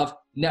of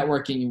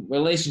networking,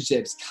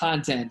 relationships,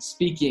 content,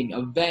 speaking,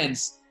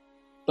 events.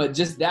 But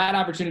just that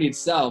opportunity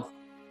itself,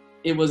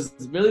 it was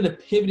really the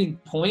pivoting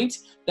point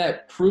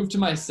that proved to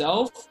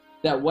myself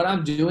that what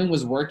I'm doing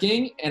was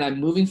working, and I'm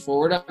moving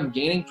forward. I'm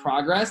gaining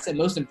progress. And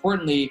most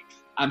importantly,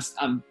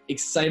 I'm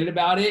excited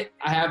about it.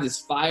 I have this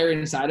fire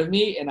inside of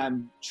me, and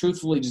I'm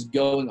truthfully just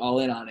going all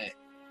in on it.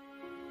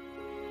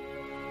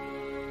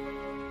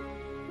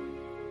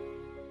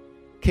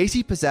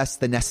 Casey possessed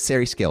the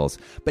necessary skills,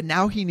 but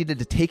now he needed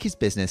to take his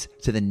business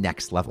to the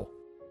next level.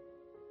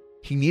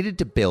 He needed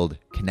to build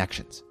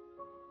connections.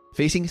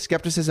 Facing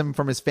skepticism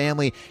from his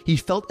family, he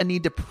felt a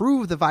need to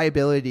prove the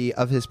viability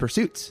of his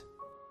pursuits.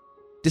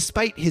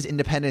 Despite his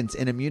independence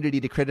and immunity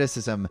to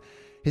criticism,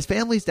 his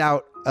family's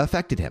doubt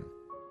affected him.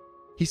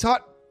 He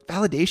sought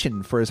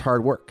validation for his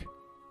hard work.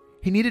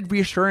 He needed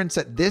reassurance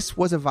that this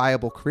was a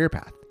viable career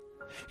path.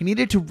 He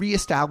needed to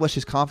reestablish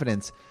his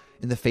confidence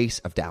in the face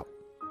of doubt.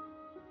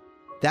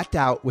 That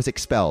doubt was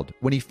expelled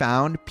when he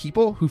found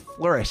people who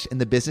flourish in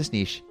the business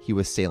niche he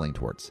was sailing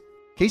towards.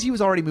 Casey was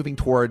already moving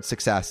towards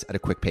success at a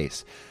quick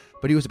pace,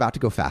 but he was about to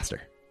go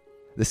faster.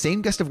 The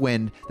same gust of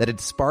wind that had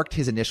sparked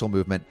his initial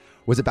movement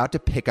was about to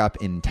pick up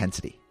in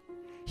intensity.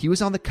 He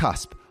was on the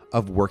cusp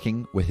of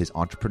working with his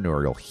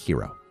entrepreneurial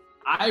hero.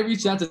 I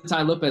reached out to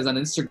Tai Lopez on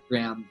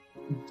Instagram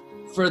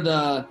for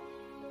the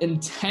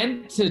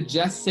intent to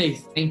just say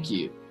thank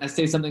you. I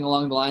say something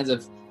along the lines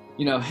of,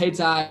 hey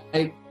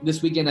Tai,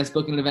 this weekend I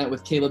spoke at an event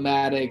with Caleb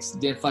Maddox,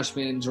 Dan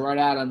Fleshman, and Gerard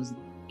Adams.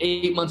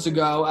 8 months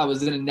ago, I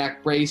was in a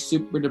neck brace,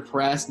 super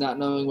depressed, not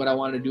knowing what I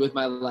wanted to do with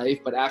my life.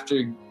 But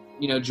after,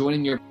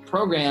 joining your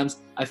programs,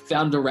 I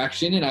found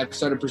direction and I've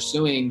started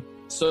pursuing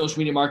social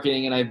media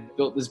marketing and I've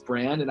built this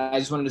brand. And I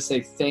just wanted to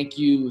say thank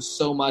you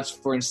so much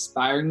for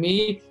inspiring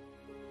me.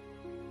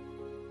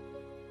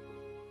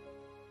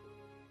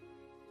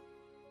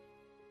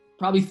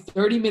 Probably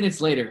 30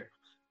 minutes later,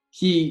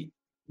 he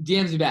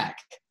DMs me back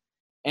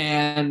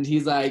and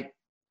he's like,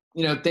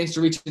 thanks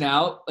for reaching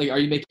out. Like, are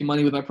you making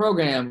money with my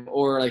program?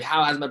 Or like,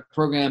 how has my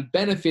program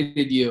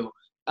benefited you?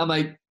 I'm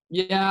like,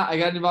 yeah, I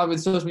got involved with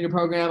the social media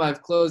program.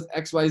 I've closed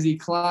XYZ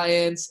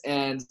clients.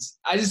 And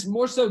I just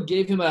more so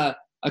gave him a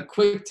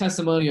quick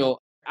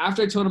testimonial.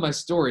 After I told him my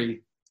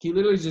story, he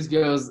literally just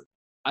goes,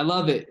 I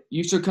love it.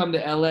 You should come to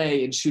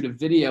LA and shoot a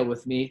video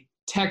with me.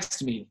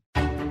 Text me.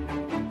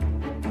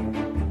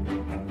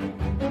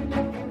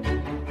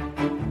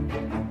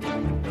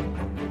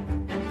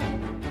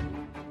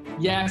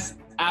 Yes,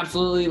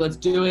 absolutely. Let's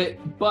do it.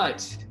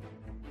 But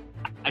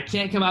I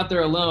can't come out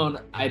there alone.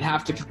 I'd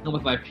have to come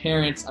with my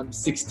parents. I'm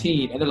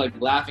 16 and they're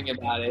like laughing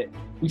about it.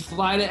 We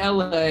fly to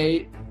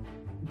LA,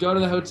 go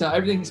to the hotel.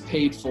 Everything's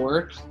paid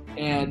for.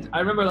 And I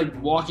remember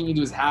like walking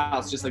into his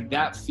house, just like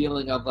that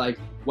feeling of like,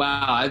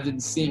 wow, I've been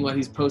seeing what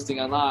he's posting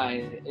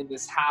online in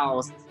this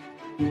house.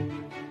 It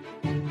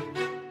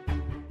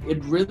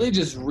really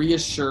just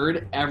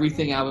reassured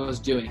everything I was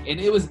doing. And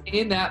it was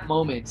in that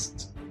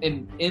moment,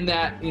 and in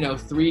that,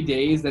 3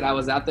 days that I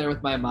was out there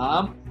with my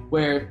mom,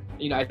 where,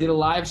 I did a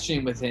live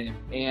stream with him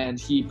and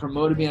he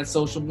promoted me on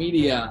social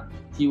media.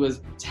 He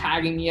was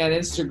tagging me on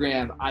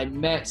Instagram. I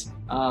met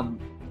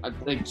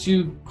like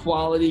 2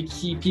 quality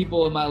key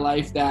people in my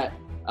life that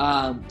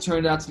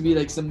turned out to be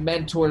like some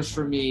mentors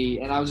for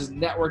me. And I was just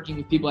networking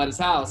with people at his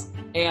house.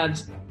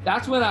 And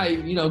that's when I,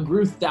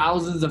 grew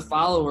thousands of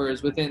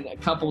followers within a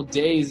couple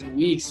days and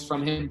weeks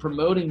from him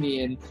promoting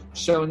me and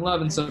showing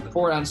love and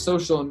support on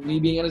social and me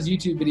being on his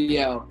YouTube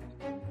video.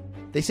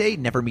 They say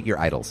never meet your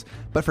idols,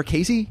 but for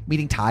Casey,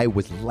 meeting Tai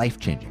was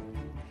life-changing.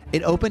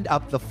 It opened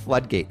up the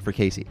floodgate for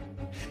Casey.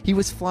 He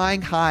was flying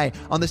high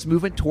on this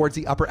movement towards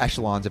the upper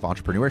echelons of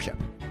entrepreneurship.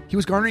 He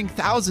was garnering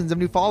thousands of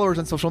new followers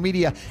on social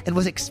media and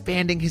was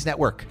expanding his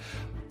network.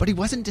 But he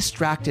wasn't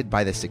distracted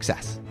by this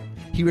success.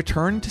 He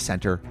returned to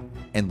center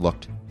and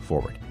looked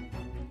forward.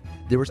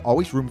 There was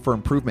always room for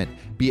improvement,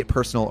 be it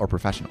personal or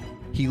professional.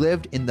 He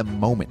lived in the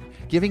moment,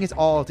 giving his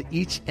all to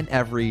each and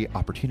every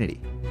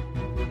opportunity.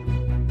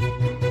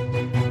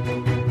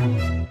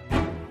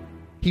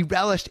 He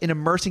relished in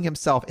immersing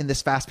himself in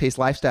this fast-paced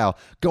lifestyle,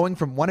 going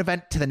from one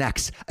event to the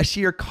next, a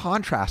sheer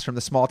contrast from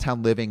the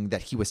small-town living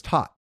that he was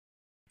taught.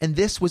 And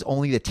this was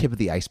only the tip of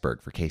the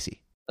iceberg for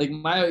Casey. Like,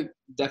 my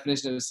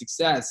definition of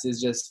success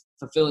is just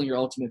fulfilling your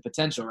ultimate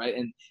potential, right?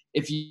 And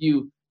if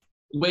you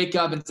wake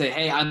up and say,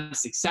 hey, I'm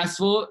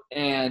successful,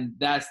 and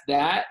that's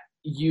that,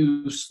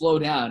 you slow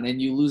down and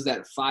you lose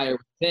that fire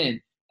within.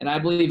 And I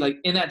believe, like,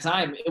 in that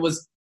time,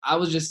 I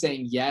was just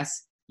saying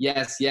yes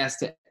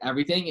to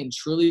everything and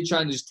truly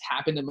trying to just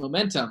tap into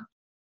momentum.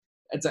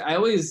 I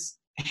always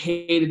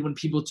hated when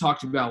people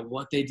talked about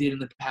what they did in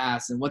the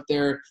past and what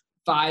they're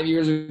 5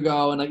 years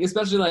ago. And like,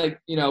 especially like,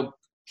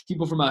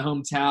 people from my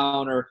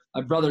hometown or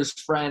my brother's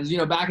friends,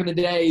 back in the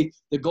day,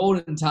 the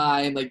golden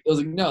time, like it was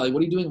like, no, like, what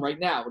are you doing right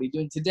now? What are you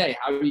doing today?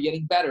 How are you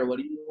getting better? What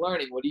are you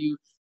learning? What are you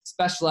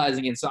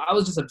specializing in? So I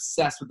was just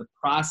obsessed with the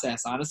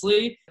process.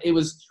 Honestly, it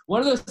was one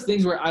of those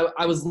things where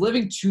I was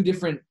living 2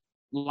 different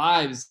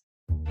lives.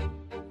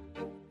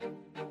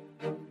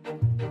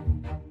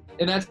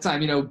 In that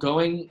time,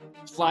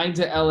 flying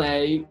to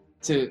LA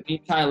to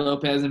meet Tai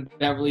Lopez in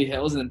Beverly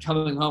Hills and then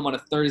coming home on a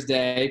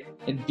Thursday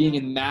and being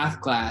in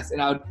math class.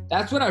 And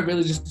that's when I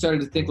really just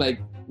started to think,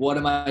 like, what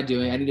am I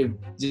doing? I need to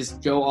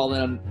just go all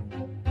in on.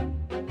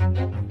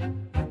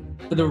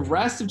 For the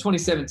rest of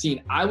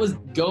 2017, I was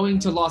going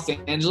to Los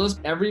Angeles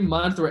every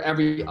month or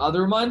every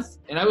other month.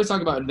 And I always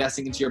talk about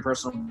investing into your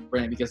personal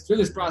brand because through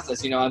this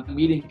process, I'm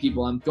meeting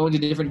people, I'm going to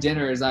different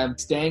dinners, I'm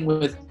staying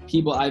with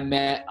people I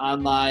met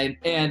online.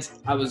 And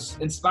I was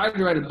inspired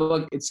to write a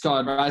book. It's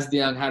called Rise of the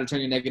Young, How to Turn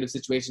Your Negative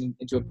Situation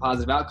into a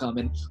Positive Outcome.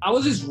 And I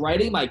was just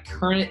writing my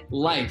current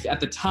life at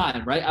the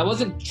time, right? I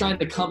wasn't trying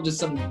to come to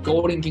some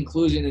golden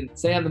conclusion and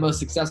say I'm the most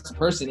successful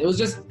person.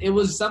 It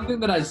was something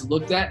that I just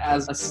looked at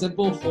as a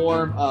simple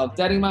form of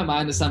setting my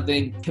mind to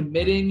something,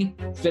 committing,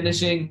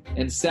 finishing,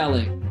 and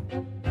selling.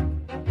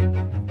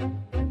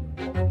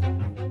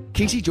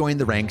 Casey joined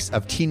the ranks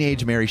of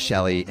teenage Mary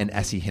Shelley and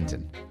S.E.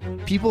 Hinton,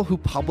 people who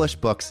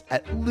published books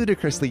at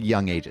ludicrously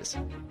young ages.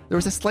 There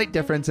was a slight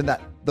difference in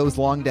that those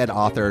long-dead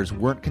authors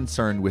weren't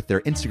concerned with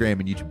their Instagram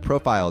and YouTube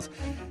profiles,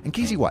 and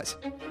Casey was.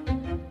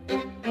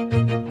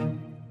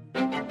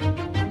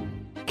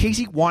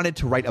 Casey wanted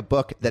to write a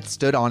book that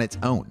stood on its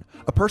own,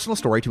 a personal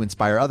story to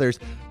inspire others,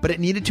 but it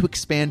needed to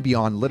expand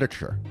beyond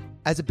literature.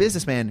 As a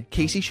businessman,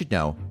 Casey should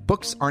know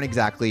books aren't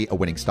exactly a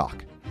winning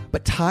stock.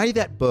 But tie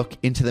that book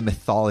into the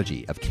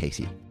mythology of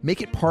Casey.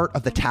 Make it part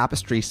of the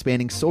tapestry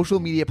spanning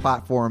social media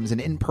platforms and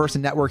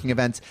in-person networking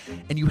events,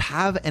 and you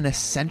have an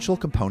essential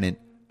component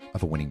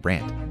of a winning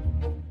brand.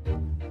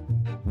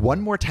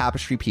 One more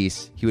tapestry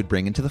piece he would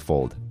bring into the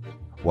fold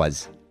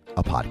was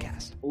a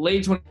podcast.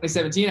 Late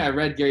 2017, I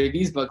read Gary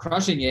Vee's book,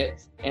 Crushing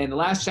It, and the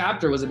last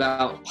chapter was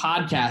about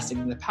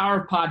podcasting, the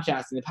power of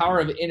podcasting, the power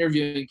of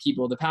interviewing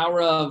people, the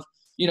power of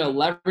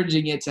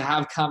leveraging it to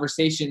have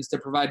conversations, to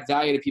provide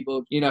value to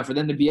people, for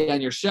them to be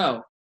on your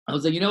show. I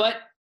was like, you know what?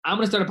 I'm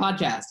going to start a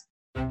podcast.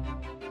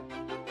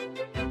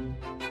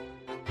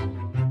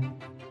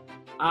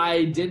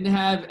 I didn't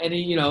have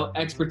any,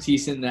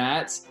 expertise in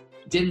that.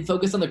 Didn't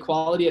focus on the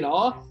quality at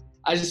all.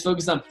 I just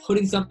focused on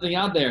putting something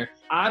out there.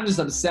 I'm just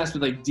obsessed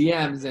with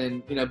DMs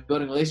and,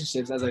 building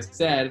relationships, as I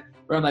said,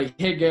 where I'm like,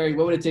 hey, Gary,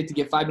 what would it take to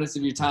get 5 minutes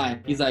of your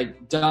time? He's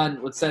like,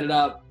 done. Let's set it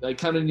up.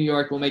 Come to New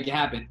York. We'll make it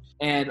happen.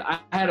 And I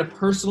had a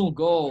personal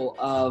goal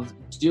of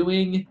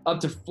doing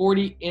up to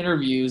 40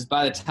 interviews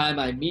by the time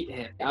I meet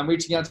him. I'm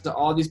reaching out to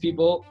all these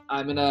people.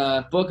 I'm going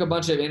to book a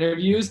bunch of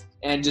interviews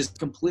and just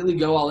completely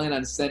go all in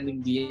on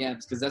sending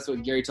DMs, because that's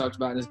what Gary talked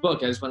about in his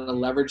book. I just want to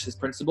leverage his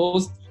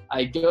principles.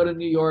 I go to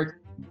New York,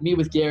 meet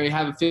with Gary,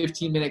 have a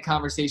 15-minute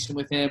conversation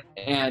with him,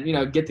 and,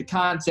 get the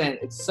content.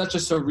 It's such a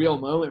surreal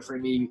moment for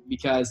me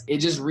because it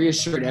just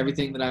reassured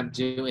everything that I'm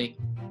doing.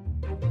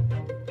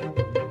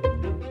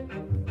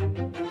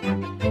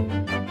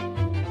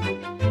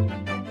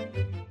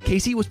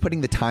 Casey was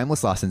putting the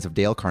timeless lessons of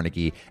Dale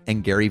Carnegie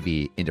and Gary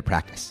Vee into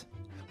practice.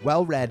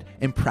 Well-read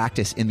and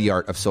practiced in the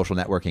art of social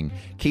networking,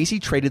 Casey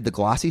traded the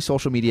glossy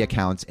social media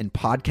accounts and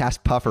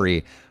podcast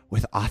puffery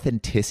with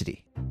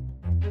authenticity.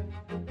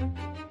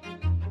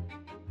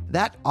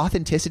 That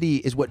authenticity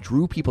is what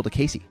drew people to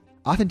Casey.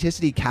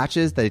 Authenticity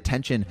catches the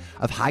attention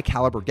of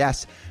high-caliber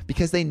guests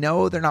because they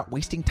know they're not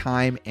wasting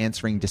time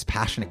answering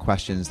dispassionate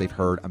questions they've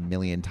heard a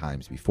million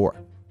times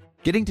before.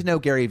 Getting to know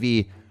Gary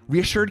Vee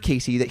reassured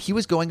Casey that he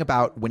was going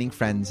about winning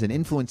friends and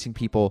influencing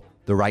people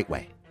the right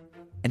way.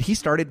 And he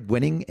started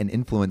winning and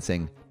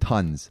influencing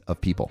tons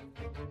of people.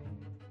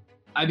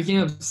 I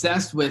became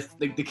obsessed with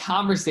the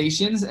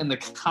conversations and the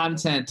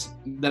content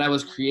that I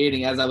was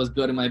creating as I was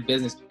building my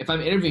business. If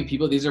I'm interviewing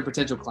people, these are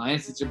potential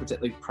clients, these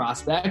are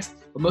prospects,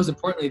 but most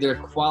importantly, they're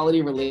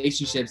quality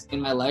relationships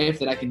in my life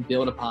that I can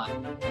build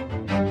upon.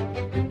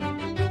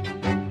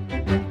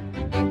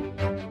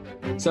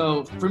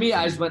 So for me,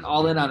 I just went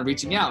all in on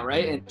reaching out,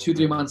 right? And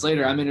 2-3 months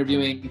later, I'm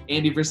interviewing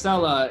Andy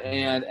Frisella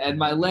and Ed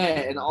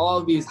Milet and all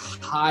of these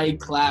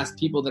high-class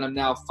people that I'm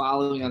now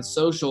following on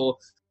social.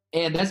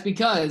 And that's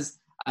because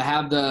I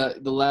have the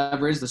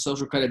leverage, the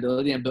social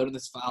credibility. I'm building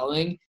this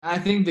following. I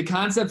think the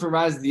concept for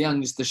Rise of the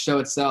Young, just the show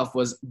itself,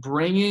 was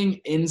bringing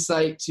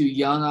insight to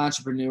young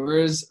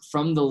entrepreneurs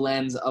from the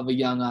lens of a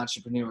young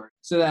entrepreneur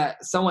so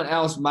that someone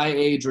else my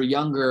age or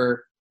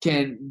younger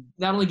can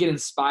not only get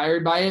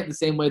inspired by it the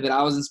same way that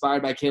I was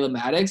inspired by Caleb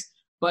Maddox,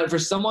 but for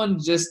someone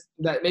just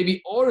that may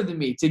be older than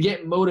me to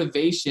get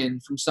motivation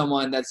from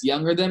someone that's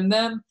younger than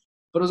them.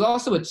 But it was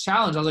also a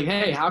challenge. I was like,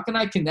 hey, how can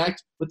I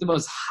connect with the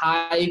most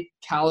high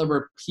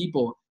caliber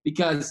people?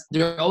 Because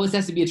there always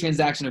has to be a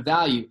transaction of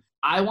value.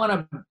 I want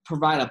to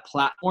provide a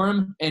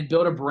platform and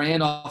build a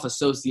brand off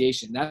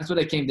association. That's what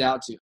it came down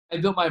to. I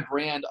built my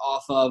brand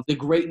off of the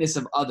greatness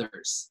of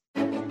others.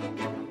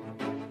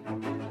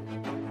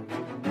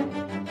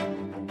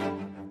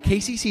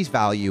 Casey sees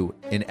value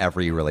in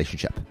every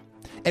relationship.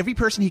 Every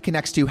person he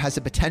connects to has the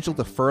potential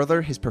to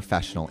further his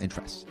professional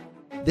interests.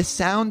 This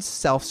sounds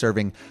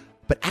self-serving,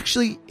 but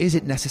actually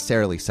isn't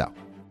necessarily so.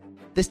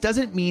 This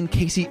doesn't mean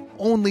Casey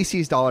only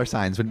sees dollar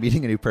signs when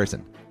meeting a new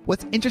person.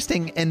 What's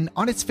interesting and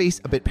on its face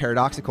a bit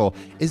paradoxical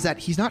is that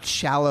he's not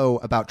shallow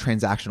about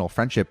transactional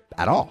friendship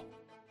at all.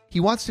 He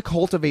wants to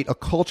cultivate a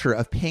culture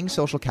of paying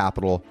social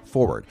capital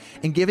forward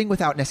and giving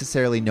without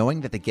necessarily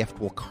knowing that the gift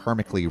will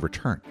karmically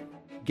return.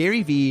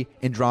 Gary Vee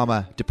and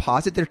Drama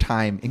deposit their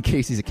time in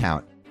Casey's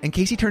account, and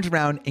Casey turns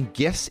around and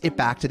gifts it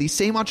back to these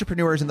same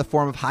entrepreneurs in the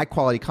form of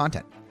high-quality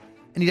content.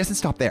 And he doesn't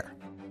stop there.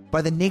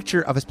 By the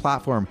nature of his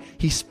platform,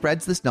 he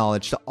spreads this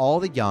knowledge to all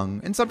the young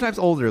and sometimes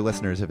older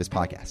listeners of his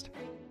podcast.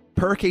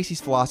 Per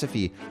Casey's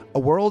philosophy, a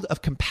world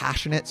of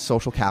compassionate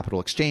social capital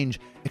exchange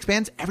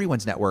expands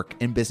everyone's network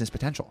and business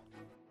potential.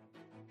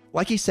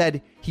 Like he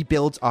said, he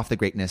builds off the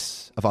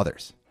greatness of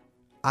others.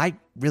 I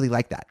really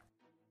like that.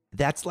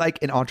 That's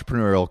like an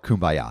entrepreneurial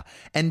kumbaya.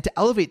 And to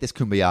elevate this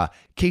kumbaya,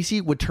 Casey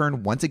would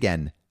turn once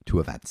again to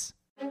events.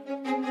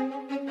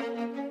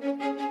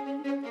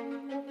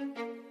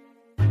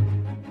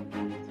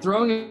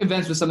 Throwing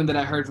events was something that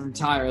I heard from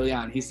Ty early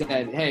on. He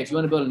said, hey, if you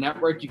want to build a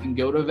network, you can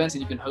go to events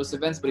and you can host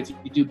events. But if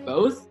you do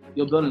both,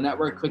 you'll build a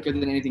network quicker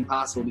than anything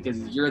possible because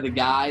you're the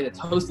guy that's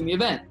hosting the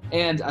event.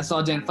 And I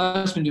saw Dan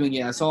Fleshman doing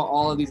it. I saw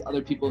all of these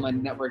other people in my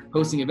network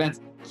hosting events.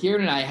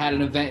 Kieran and I had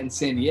an event in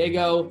San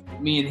Diego.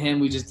 Me and him,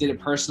 we just did it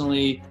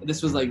personally.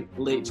 This was like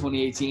late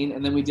 2018.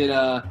 And then we did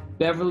a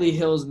Beverly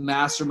Hills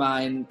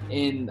mastermind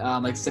in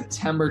like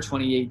September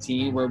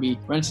 2018, where we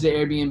rented an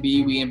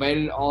Airbnb. We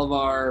invited all of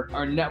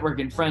our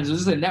network and friends. It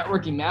was just a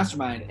networking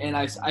mastermind. And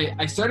I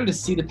started to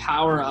see the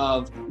power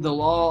of the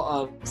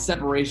law of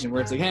separation,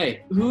 where it's like,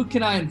 hey, who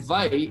can I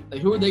invite?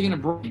 Like, who are they going to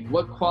bring?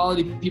 What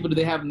quality people do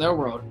they have in their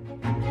world?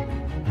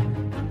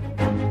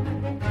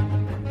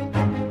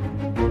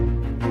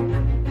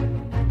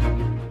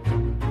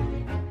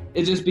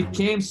 It just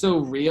became so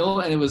real,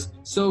 and it was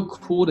so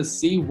cool to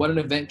see what an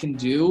event can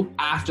do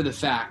after the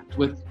fact,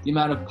 with the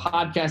amount of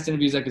podcast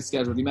interviews I could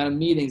schedule, the amount of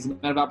meetings, the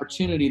amount of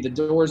opportunity, the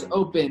doors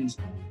opened.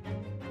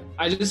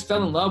 I just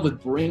fell in love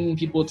with bringing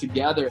people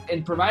together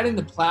and providing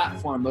the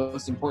platform,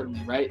 most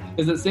importantly, right?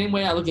 Because the same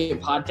way I look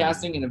at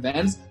podcasting and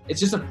events,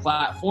 it's just a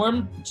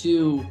platform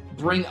to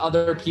bring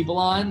other people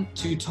on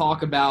to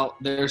talk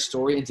about their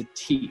story and to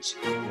teach.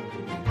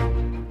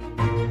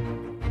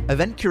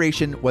 Event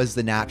curation was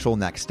the natural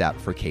next step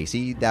for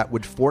Casey that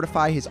would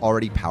fortify his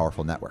already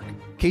powerful network.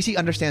 Casey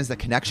understands that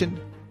connection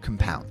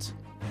compounds.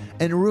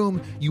 In a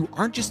room, you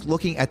aren't just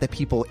looking at the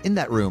people in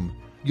that room,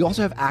 you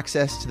also have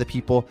access to the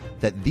people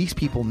that these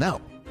people know.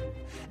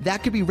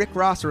 That could be Rick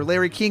Ross or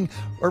Larry King,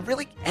 or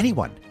really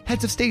anyone,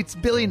 heads of states,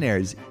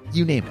 billionaires,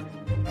 you name it.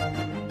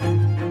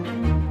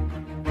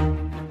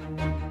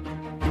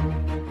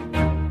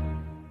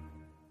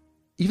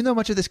 Even though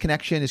much of this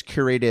connection is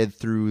curated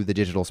through the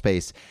digital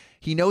space,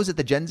 he knows that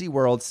the Gen Z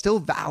world still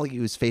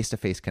values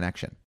face-to-face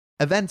connection.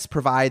 Events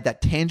provide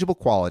that tangible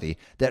quality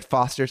that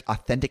fosters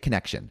authentic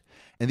connection,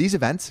 and these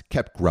events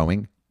kept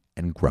growing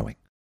and growing.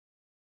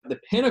 The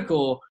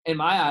pinnacle in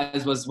my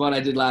eyes was what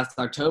I did last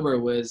October,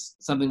 was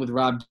something with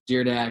Rob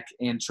Dyrdek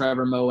and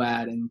Trevor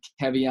Moawad and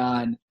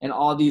Kevion and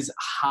all these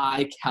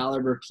high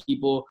caliber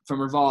people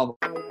from Revolve.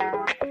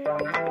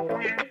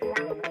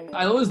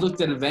 I always looked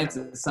at events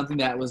as something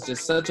that was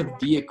just such a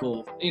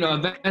vehicle.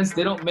 Events,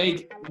 they don't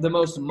make the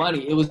most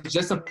money. It was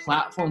just a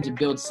platform to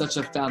build such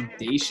a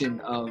foundation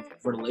of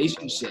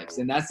relationships.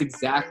 And that's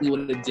exactly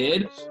what it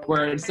did,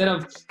 where instead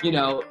of,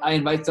 I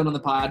invite someone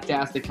on the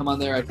podcast, they come on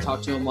there, I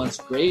talk to them once,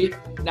 great.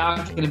 Now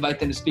I can invite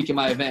them to speak at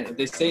my event. If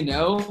they say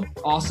no,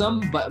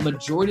 awesome. But a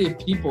majority of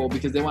people,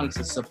 because they wanted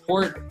to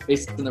support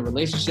based on the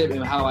relationship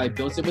and how I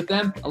built it with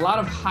them, a lot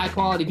of high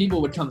quality people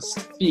would come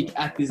speak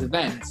at these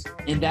events.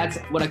 And that's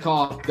what I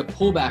call the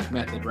pullback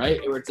method,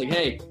 right? Where it's like,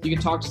 hey, you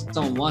can talk to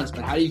someone once,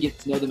 but how do you get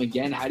to know them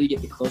again? How do you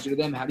get closer to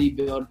them? How do you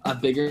build a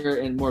bigger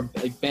and more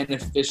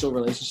beneficial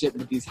relationship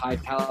with these high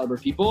caliber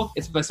people?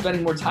 It's by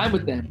spending more time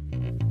with them.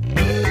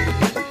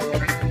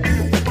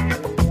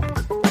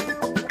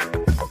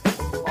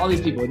 All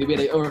these people, we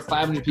had over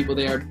 500 people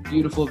there,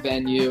 beautiful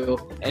venue,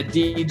 a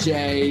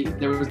DJ,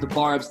 there was the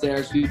bar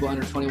upstairs, people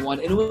under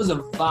 21, and it was a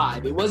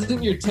vibe. It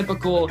wasn't your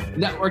typical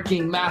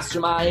networking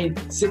mastermind,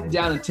 sit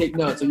down and take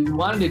notes. And we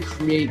wanted to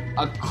create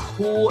a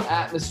cool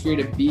atmosphere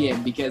to be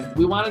in, because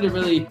we wanted to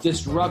really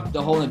disrupt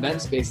the whole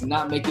event space and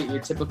not make it your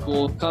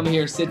typical come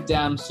here, sit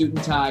down, suit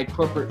and tie,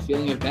 corporate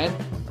feeling event.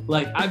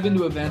 Like, I've been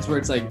to events where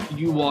it's like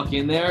you walk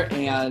in there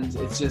and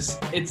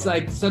it's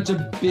like such a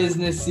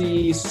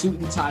businessy suit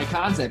and tie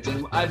concept.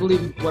 And I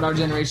believe what our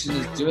generation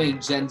is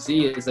doing, Gen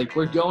Z, is like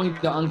we're going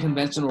the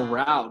unconventional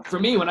route. For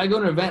me, when I go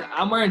to an event,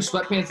 I'm wearing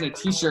sweatpants and a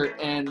t-shirt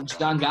and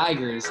John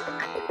Geiger's.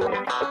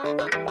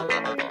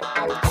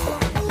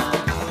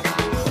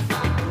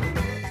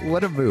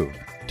 What a move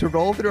to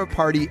roll through a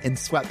party in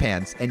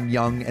sweatpants and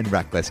young and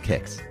reckless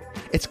kicks.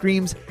 It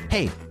screams,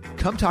 hey,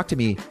 come talk to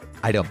me,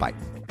 I don't bite.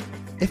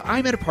 If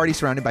I'm at a party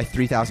surrounded by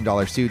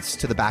 $3,000 suits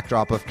to the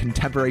backdrop of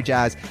contemporary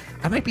jazz,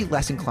 I might be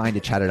less inclined to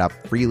chat it up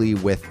freely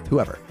with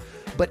whoever.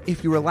 But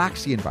if you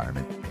relax the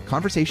environment,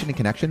 conversation and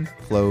connection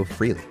flow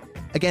freely.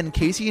 Again,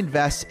 Casey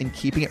invests in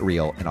keeping it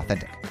real and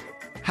authentic.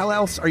 How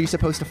else are you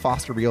supposed to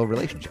foster real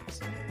relationships?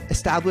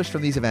 Established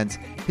from these events,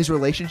 his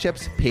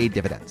relationships paid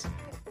dividends.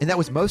 And that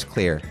was most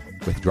clear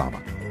with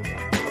drama.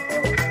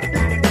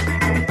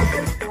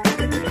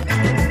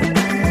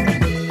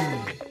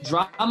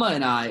 Drama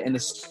and I, and the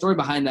story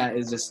behind that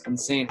is just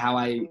insane, how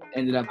I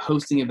ended up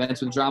hosting events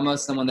with Drama,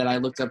 someone that I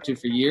looked up to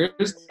for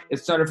years. It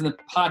started from the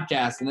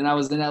podcast, and then I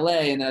was in LA,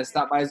 and then I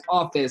stopped by his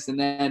office, and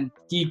then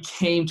he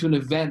came to an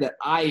event that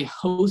I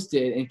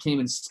hosted and came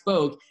and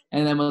spoke,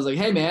 and then I was like,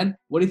 hey man,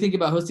 what do you think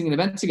about hosting an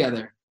event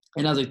together?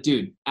 And I was like,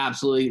 dude,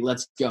 absolutely,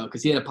 let's go.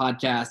 Because he had a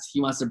podcast.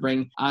 He wants to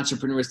bring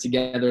entrepreneurs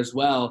together as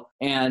well.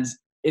 And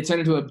it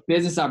turned into a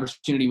business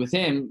opportunity with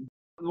him.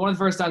 One of the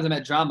first times I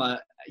met Drama,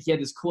 he had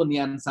this cool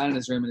neon sign in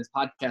his room in his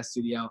podcast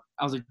studio.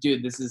 I was like,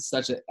 dude, this is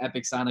such an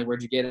epic sign. Like,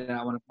 where'd you get it?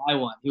 I want to buy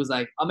one. He was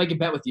like, I'll make a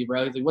bet with you,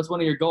 bro. He's like, what's one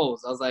of your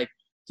goals? I was like,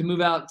 to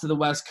move out to the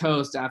West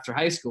Coast after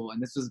high school.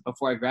 And this was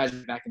before I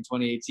graduated back in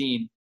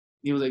 2018.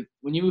 He was like,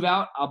 when you move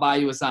out, I'll buy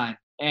you a sign.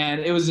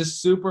 And it was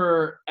just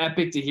super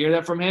epic to hear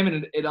that from him.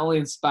 And it only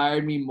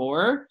inspired me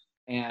more.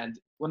 And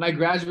when I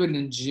graduated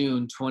in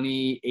June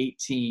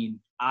 2018,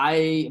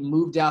 I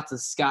moved out to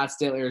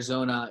Scottsdale,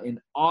 Arizona in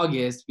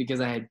August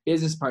because I had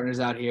business partners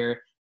out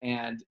here,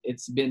 and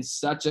it's been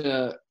such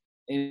a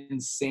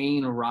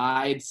insane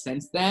ride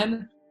since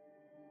then.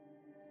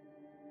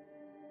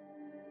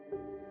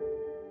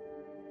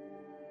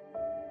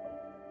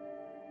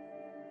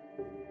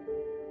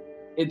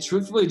 It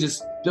truthfully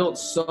just built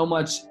so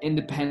much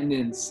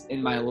independence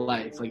in my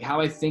life, like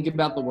how I think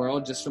about the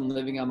world just from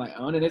living on my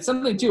own. And it's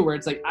something too where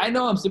it's like, I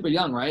know I'm super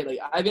young, right? Like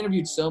I've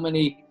interviewed so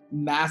many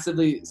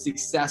massively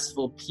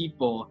successful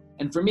people,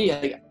 and for me,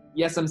 like,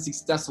 yes, I'm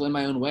successful in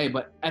my own way,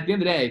 but at the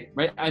end of the day,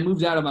 right, I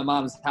moved out of my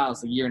mom's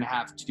house a year and a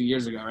half, 2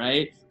 years ago,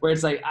 right? Where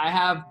it's like I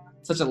have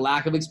such a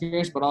lack of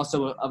experience, but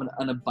also of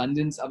an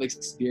abundance of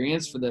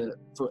experience for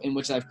in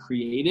which I've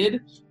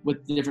created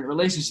with different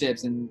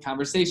relationships and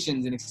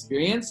conversations and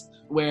experience,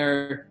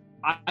 where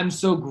I'm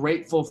so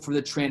grateful for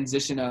the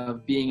transition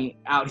of being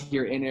out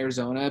here in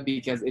Arizona,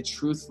 because it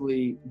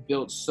truthfully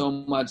built so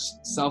much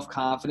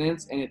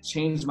self-confidence, and it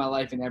changed my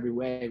life in every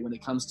way when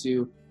it comes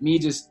to me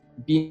just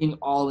being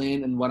all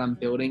in and what I'm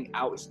building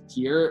out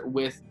here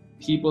with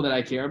people that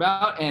I care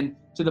about. And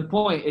to the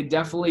point, it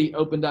definitely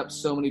opened up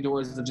so many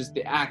doors of just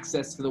the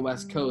access to the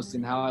West Coast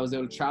and how I was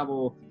able to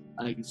travel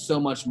like so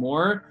much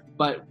more.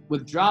 But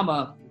with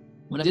Drama,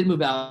 when I did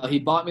move out, he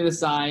bought me the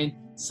sign.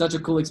 Such a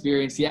cool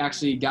experience. He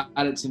actually got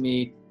it to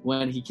me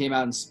when he came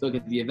out and spoke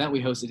at the event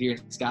we hosted here in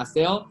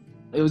Scottsdale.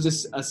 It was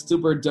just a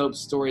super dope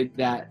story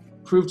that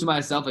proved to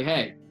myself, like,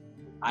 hey,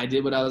 I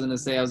did what I was going to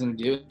say I was going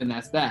to do, and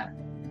that's that.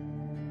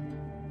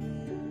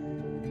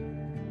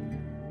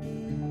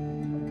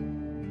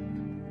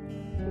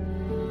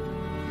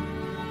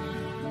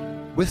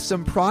 With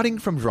some prodding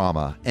from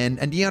Drama and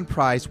a neon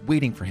prize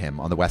waiting for him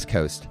on the West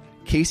Coast,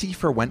 Casey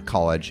forwent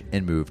college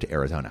and moved to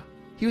Arizona.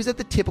 He was at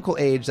the typical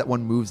age that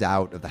one moves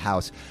out of the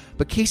house,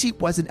 but Casey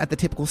wasn't at the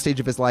typical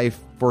stage of his life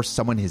for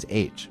someone his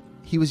age.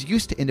 He was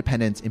used to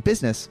independence in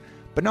business,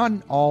 but not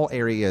in all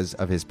areas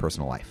of his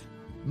personal life.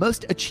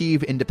 Most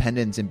achieve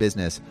independence in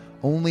business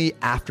only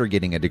after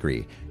getting a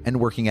degree and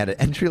working at an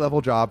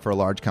entry-level job for a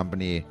large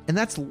company, and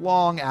that's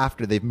long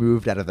after they've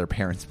moved out of their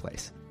parents'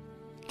 place.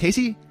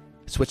 Casey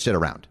switched it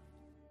around.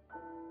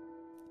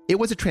 It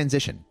was a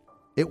transition.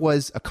 It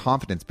was a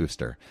confidence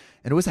booster,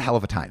 and it was a hell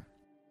of a time.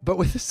 But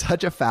with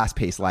such a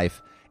fast-paced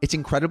life, it's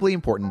incredibly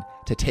important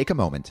to take a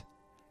moment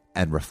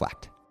and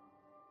reflect.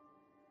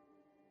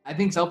 I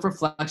think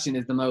self-reflection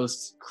is the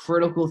most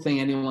critical thing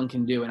anyone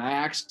can do. And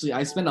I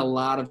spend a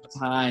lot of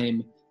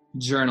time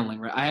journaling,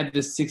 right? I had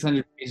this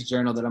 600-page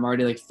journal that I'm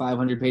already like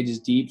 500 pages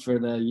deep for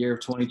the year of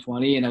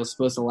 2020, and it was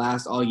supposed to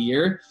last all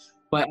year.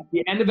 But at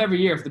the end of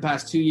every year for the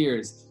past 2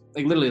 years,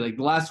 like literally like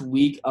the last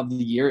week of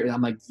the year,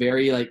 I'm like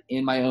very like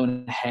in my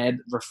own head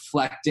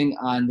reflecting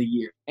on the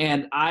year.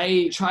 And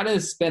I try to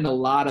spend a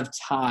lot of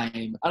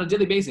time on a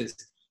daily basis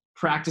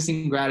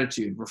practicing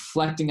gratitude,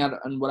 reflecting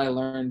on what I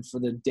learned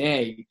for the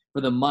day, for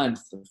the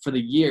month, for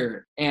the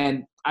year.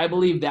 And I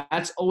believe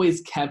that's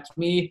always kept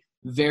me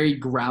very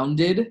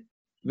grounded,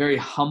 very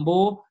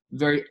humble,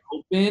 very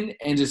open,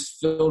 and just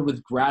filled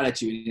with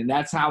gratitude. And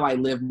that's how I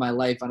live my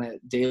life on a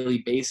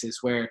daily basis,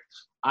 where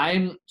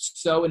I'm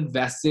so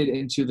invested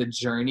into the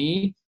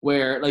journey,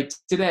 where like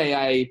today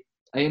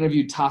I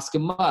interviewed Tosca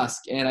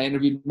Musk and I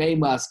interviewed May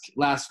Musk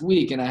last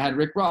week, and I had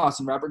Rick Ross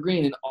and Robert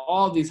Greene and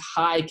all these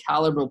high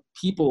caliber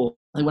people.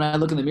 Like when I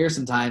look in the mirror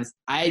sometimes,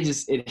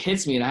 it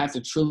hits me, and I have to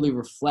truly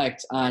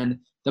reflect on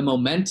the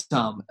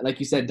momentum, like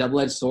you said,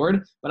 double-edged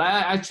sword. But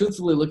I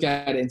truthfully look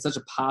at it in such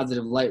a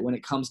positive light when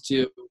it comes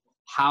to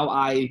how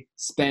I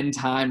spend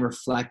time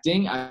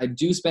reflecting. I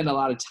do spend a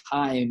lot of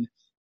time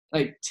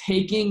like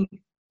taking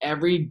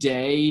every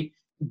day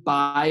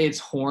by its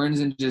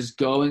horns and just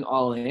going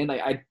all in.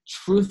 Like I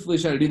truthfully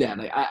try to do that.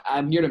 Like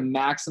I'm here to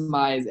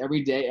maximize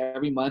every day,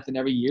 every month, and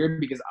every year,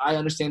 because I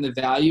understand the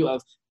value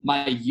of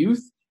my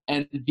youth,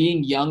 and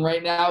being young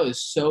right now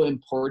is so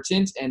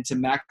important. And to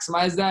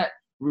maximize that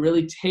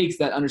really takes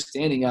that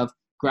understanding of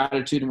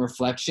gratitude and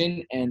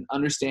reflection, and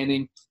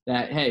understanding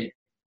that, hey,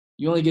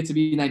 you only get to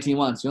be 19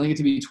 once, you only get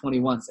to be 20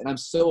 once. And I'm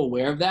so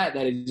aware of that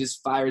it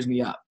just fires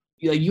me up.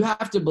 Like you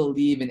have to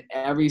believe in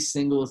every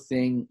single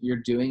thing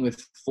you're doing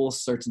with full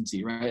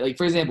certainty, right? Like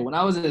for example, when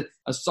I was a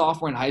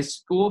sophomore in high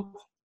school,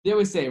 they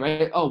always say,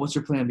 right, oh, what's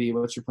your plan B?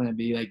 What's your plan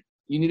B? Like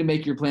you need to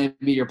make your plan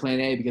B your plan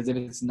A, because if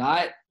it's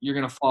not, you're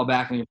going to fall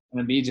back on your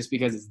plan B just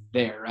because it's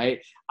there, right?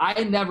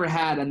 I never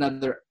had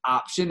another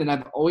option, and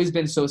I've always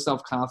been so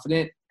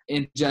self-confident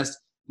in just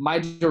my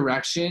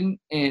direction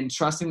and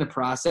trusting the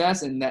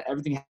process, and that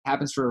everything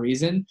happens for a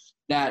reason,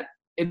 that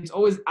it's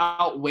always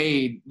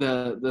outweighed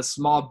the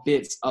small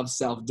bits of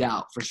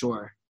self-doubt, for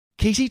sure.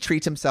 Casey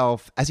treats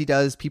himself as he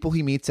does people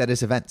he meets at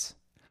his events,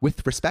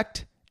 with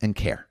respect and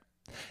care.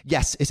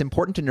 Yes, it's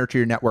important to nurture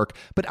your network,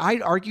 but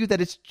I'd argue that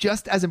it's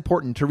just as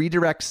important to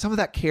redirect some of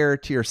that care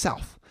to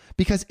yourself.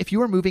 Because if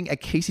you are moving at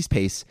Casey's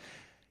pace,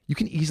 you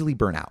can easily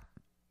burn out.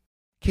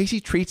 Casey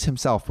treats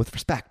himself with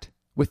respect,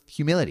 with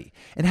humility,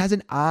 and has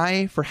an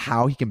eye for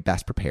how he can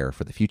best prepare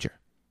for the future.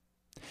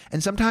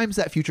 And sometimes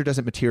that future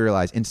doesn't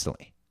materialize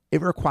instantly.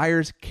 It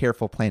requires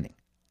careful planning,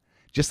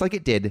 just like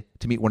it did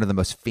to meet one of the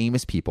most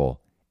famous people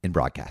in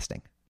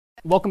broadcasting.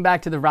 Welcome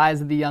back to the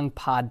Rise of the Young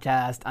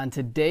podcast. On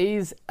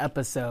today's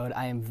episode,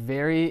 I am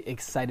very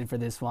excited for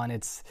this one.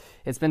 It's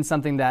been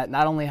something that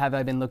not only have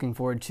I been looking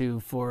forward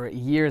to for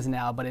years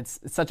now, but it's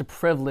such a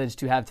privilege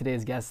to have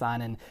today's guest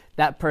on, and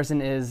that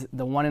person is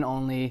the one and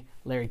only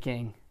Larry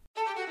King.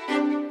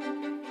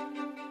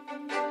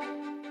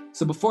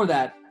 So before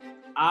that,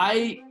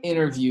 I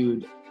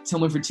interviewed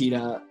Tillman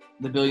Fertitta,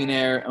 the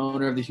billionaire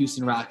owner of the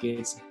Houston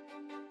Rockets.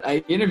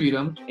 I interviewed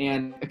him,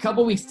 and a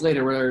couple weeks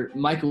later, where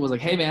Michael was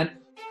like, "Hey man,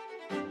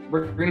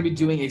 we're going to be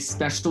doing a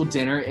special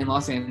dinner in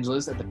Los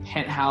Angeles at the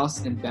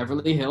Penthouse in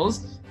Beverly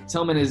Hills.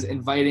 Tillman is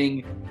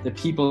inviting the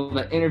people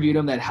that interviewed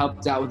him that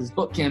helped out with his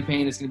book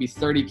campaign. It's going to be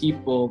 30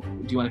 people.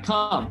 Do you want to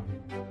come?"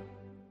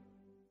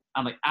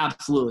 I'm like,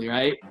 absolutely,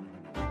 right?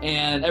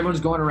 And everyone's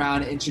going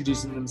around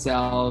introducing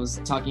themselves,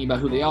 talking about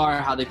who they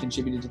are, how they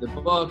contributed to the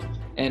book.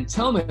 And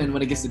Tillman,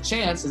 when it gets a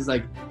chance, is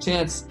like,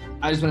 "Chance,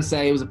 I just want to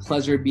say it was a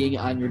pleasure being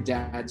on your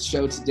dad's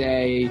show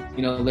today.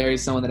 You know,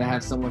 Larry's someone that I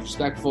have so much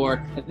respect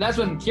for." And that's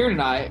when Kieran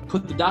and I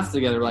put the dots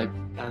together, like,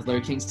 that's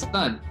Larry King's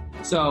son.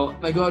 So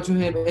I go up to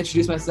him,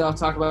 introduce myself,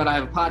 talk about I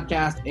have a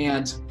podcast,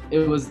 and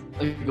it was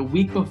like a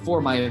week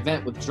before my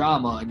event with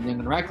Drama and Young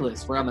and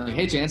Reckless, where I'm like,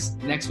 "Hey, Chance,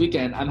 next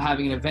weekend I'm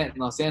having an event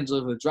in Los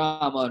Angeles with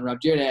Drama and Rob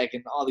Dyrdek,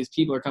 and all these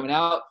people are coming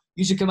out.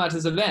 You should come out to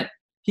this event."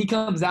 He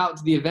comes out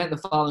to the event the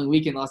following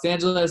week in Los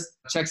Angeles,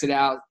 checks it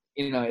out.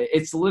 You know,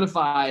 it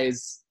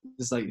solidifies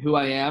just like who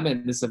I am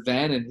and this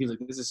event, and he's like,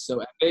 "This is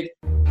so epic."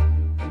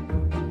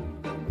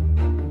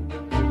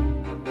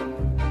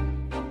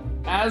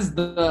 As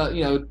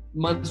the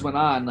months went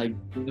on, like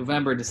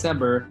November,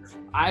 December,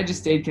 I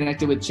just stayed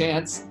connected with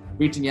Chance,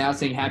 reaching out,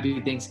 saying Happy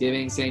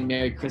Thanksgiving, saying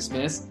Merry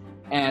Christmas.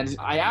 And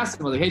I asked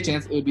him, I was like, "Hey,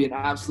 Chance, it would be an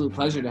absolute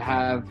pleasure to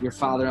have your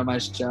father on my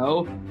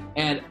show."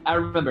 And I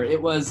remember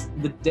it was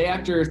the day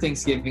after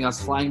Thanksgiving. I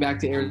was flying back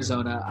to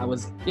Arizona. I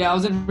was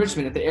in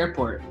Richmond at the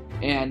airport,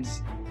 and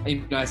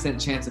I sent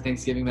Chance a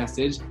Thanksgiving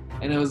message,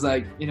 and it was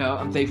like,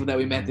 "I'm thankful that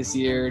we met this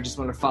year. Just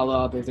want to follow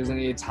up. If there's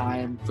any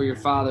time for your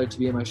father to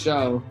be on my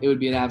show, it would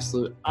be an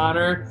absolute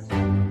honor."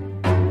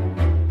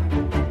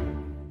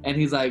 And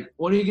he's like,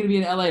 "When are you going to be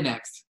in LA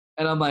next?"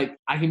 And I'm like,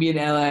 "I can be in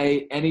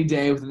LA any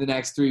day within the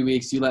next 3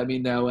 weeks. You let me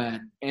know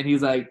when." And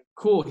he's like,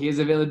 "Cool. He has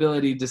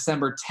availability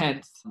December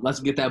 10th. Let's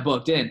get that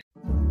booked in."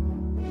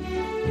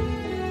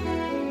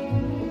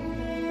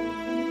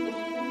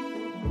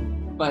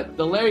 But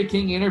the Larry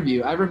King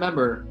interview, I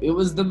remember it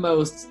was the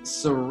most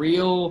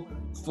surreal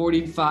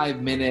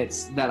 45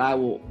 minutes that I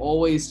will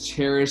always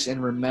cherish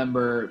and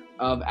remember,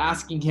 of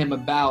asking him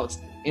about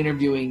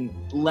interviewing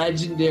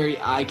legendary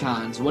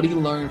icons, what he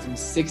learned from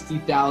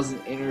 60,000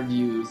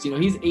 interviews.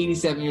 He's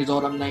 87 years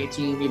old, I'm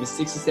 19, we have a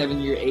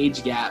 67-year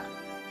age gap.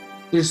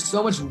 There's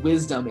so much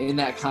wisdom in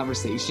that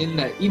conversation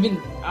that even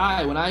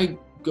when I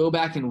go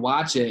back and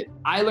watch it,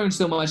 I learned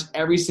so much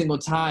every single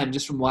time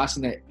just from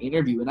watching that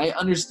interview. And I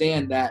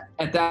understand that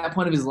at that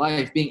point of his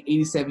life, being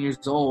 87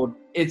 years old,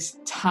 it's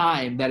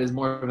time that is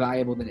more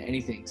valuable than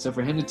anything. So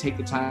for him to take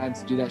the time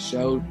to do that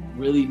show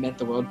really meant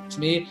the world to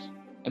me.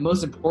 And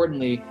most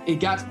importantly, it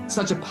got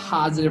such a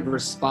positive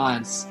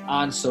response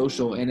on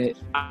social. And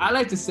I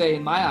like to say,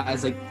 in my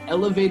eyes, like,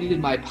 elevated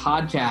my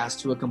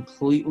podcast to a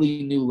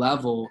completely new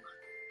level.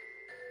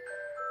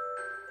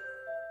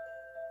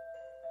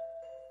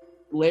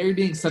 Larry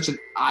being such an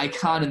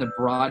icon in the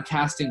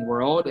broadcasting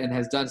world and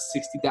has done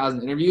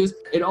 60,000 interviews,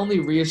 it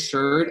only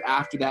reassured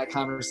after that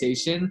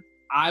conversation,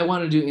 I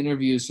want to do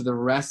interviews for the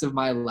rest of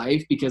my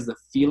life, because the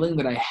feeling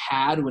that I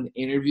had when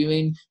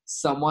interviewing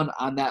someone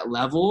on that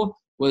level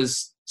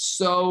was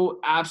so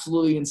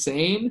absolutely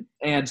insane.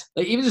 And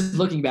like, even just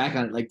looking back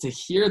on it, like, to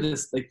hear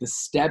this, like the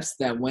steps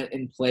that went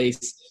in place,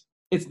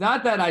 it's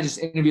not that I just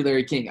interviewed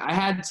Larry King. I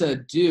had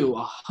to do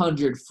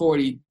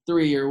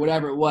 143 or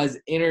whatever it was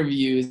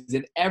interviews,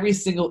 and every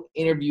single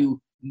interview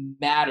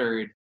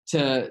mattered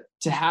to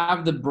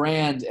have the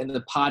brand and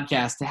the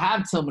podcast, to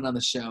have Tillman on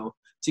the show,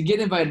 to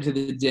get invited to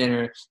the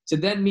dinner, to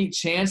then meet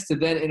Chance, to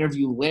then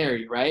interview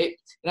Larry, right?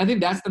 And I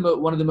think that's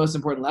one of the most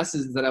important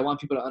lessons that I want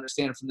people to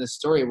understand from this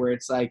story, where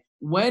it's like,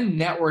 when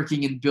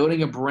networking and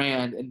building a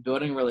brand and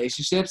building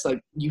relationships,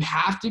 like, you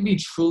have to be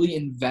truly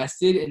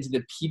invested into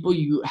the people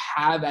you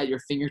have at your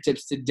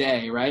fingertips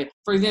today, right?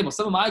 For example,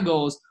 some of my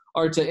goals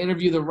are to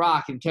interview The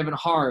Rock and Kevin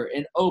Hart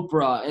and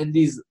Oprah and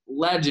these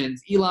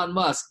legends, Elon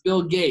Musk,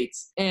 Bill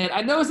Gates. And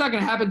I know it's not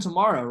going to happen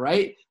tomorrow,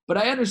 right? But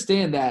I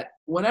understand that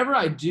whenever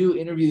I do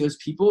interview those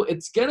people,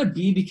 it's going to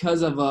be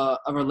because of a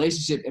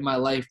relationship in my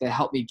life that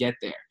helped me get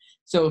there.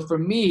 So for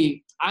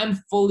me, I'm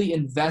fully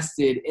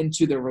invested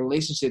into the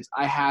relationships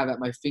I have at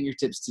my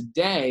fingertips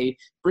today,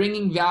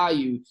 bringing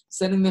value,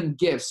 sending them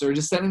gifts, or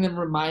just sending them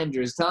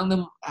reminders, telling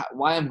them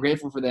why I'm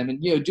grateful for them, and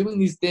doing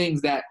these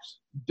things that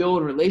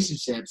build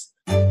relationships.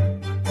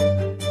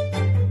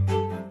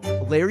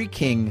 Larry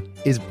King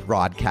is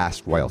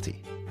broadcast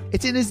royalty.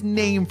 It's in his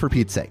name, for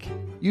Pete's sake.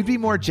 You'd be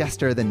more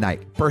jester than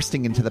knight,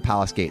 bursting into the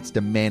palace gates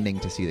demanding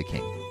to see the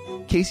king.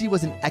 Casey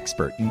was an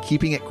expert in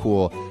keeping it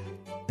cool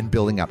and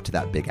building up to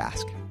that big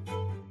ask.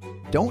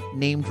 Don't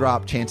name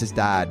drop Chance's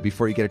dad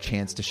before you get a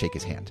chance to shake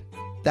his hand.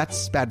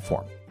 That's bad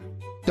form.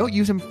 Don't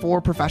use him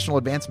for professional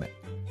advancement.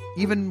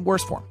 Even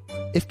worse form.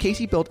 If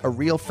Casey built a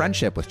real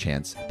friendship with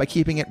Chance by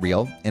keeping it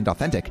real and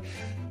authentic,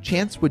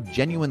 Chance would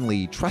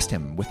genuinely trust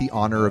him with the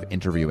honor of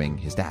interviewing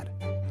his dad.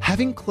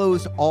 Having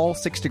closed all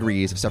 6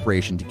 degrees of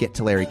separation to get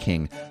to Larry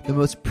King, the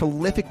most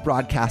prolific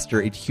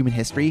broadcaster in human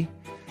history,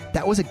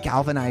 that was a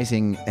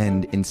galvanizing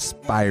and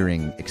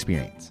inspiring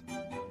experience.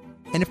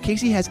 And if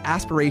Casey has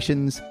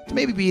aspirations to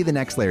maybe be the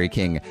next Larry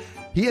King,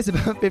 he has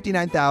about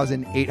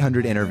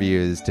 59,800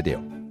 interviews to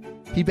do.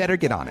 He better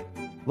get on it.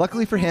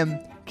 Luckily for him,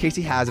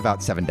 Casey has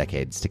about 7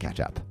 decades to catch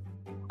up.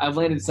 I've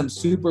landed some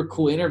super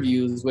cool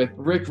interviews with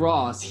Rick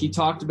Ross. He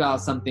talked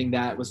about something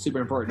that was super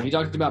important. He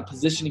talked about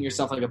positioning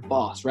yourself like a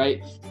boss,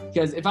 right?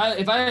 Because if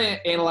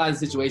I analyze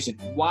the situation,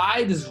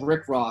 why does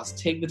Rick Ross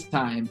take the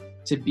time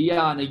to be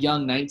on a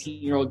young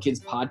 19-year-old kid's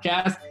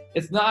podcast?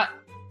 It's not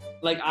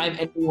like I'm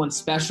anyone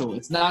special.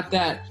 It's not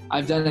that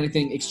I've done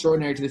anything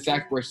extraordinary to the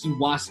fact where he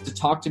wants to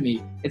talk to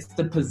me. It's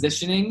the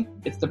positioning,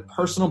 it's the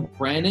personal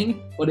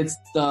branding, but it's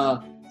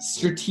the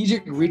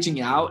strategic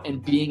reaching out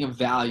and being of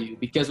value.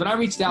 Because when I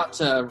reached out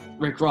to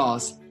Rick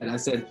Ross and I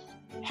said,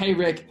 hey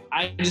Rick,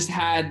 I just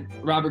had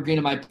Robert Greene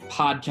on my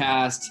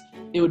podcast.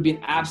 It would be an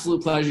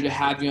absolute pleasure to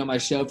have you on my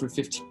show for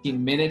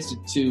 15 minutes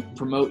to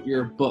promote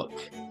your book.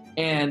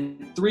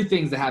 And 3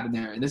 things that happened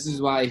there. And this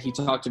is why he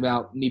talked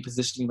about me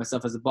positioning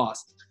myself as a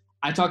boss.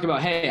 I talked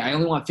about, hey, I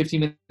only want 15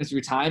 minutes of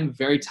your time,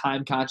 very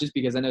time conscious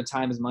because I know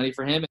time is money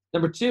for him.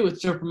 Number 2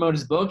 is to promote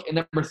his book. And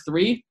number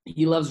 3,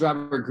 he loves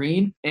Robert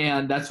Greene.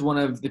 And that's one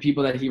of the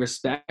people that he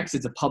respects.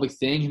 It's a public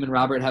thing. Him and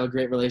Robert have a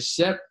great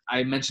relationship.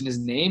 I mentioned his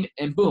name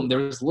and boom, there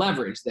was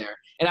leverage there.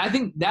 And I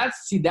think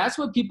that's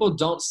what people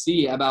don't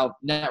see about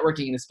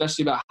networking and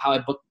especially about how I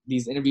book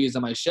these interviews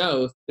on my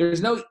show.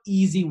 There's no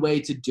easy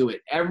way to do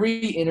it. Every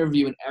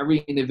interview and every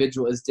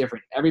individual is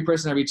different. Every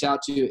person I reach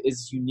out to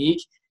is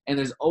unique. And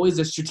there's always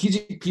a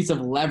strategic piece of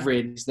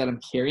leverage that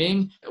I'm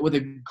carrying with a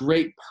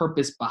great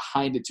purpose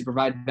behind it to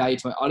provide value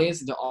to my audience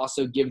and to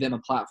also give them a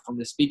platform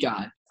to speak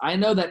on. I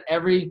know that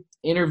every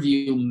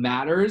interview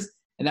matters,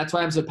 and that's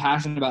why I'm so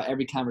passionate about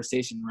every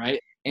conversation, right?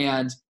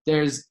 And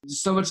there's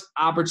so much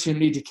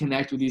opportunity to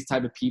connect with these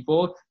type of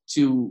people,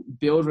 to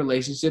build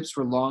relationships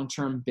for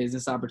long-term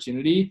business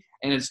opportunity,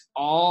 and it's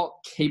all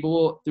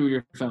capable through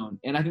your phone.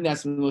 And I think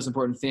that's the most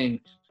important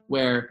thing,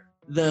 where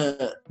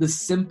the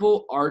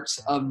simple arts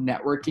of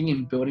networking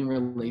and building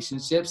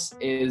relationships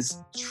is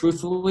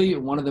truthfully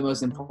one of the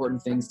most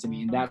important things to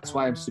me. And that's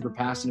why I'm super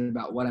passionate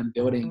about what I'm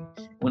building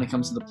when it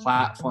comes to the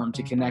platform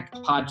to connect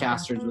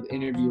podcasters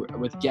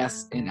with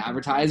guests and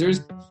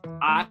advertisers.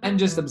 I'm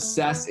just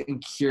obsessed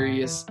and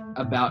curious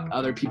about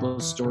other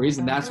people's stories.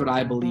 And that's what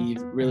I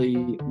believe really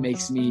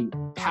makes me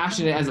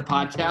passionate as a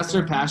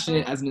podcaster,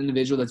 passionate as an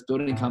individual that's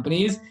building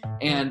companies.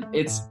 And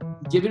it's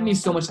given me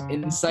so much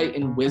insight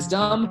and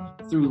wisdom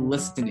through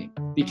listening,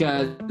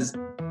 because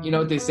you know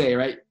what they say,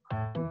 right?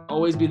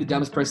 Always be the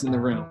dumbest person in the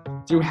room.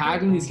 Through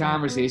having these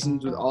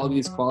conversations with all of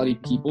these quality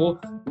people,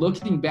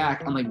 looking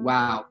back, I'm like,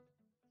 wow,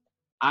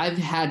 I've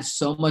had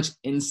so much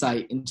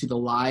insight into the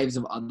lives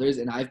of others,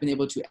 and I've been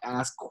able to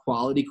ask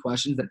quality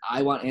questions that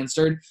I want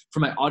answered for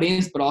my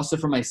audience, but also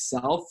for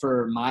myself,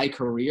 for my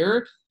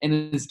career. And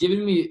it's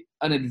given me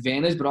an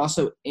advantage, but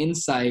also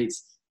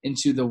insights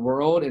into the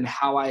world and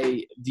how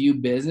I view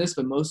business,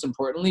 but most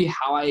importantly,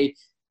 how I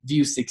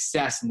view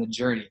success in the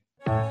journey.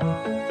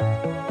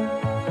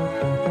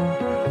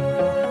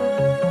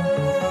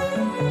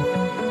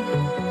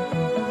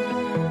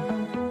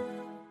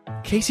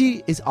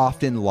 Casey is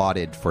often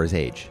lauded for his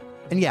age.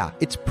 And yeah,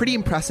 it's pretty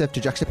impressive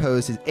to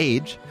juxtapose his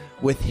age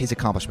with his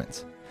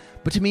accomplishments.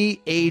 But to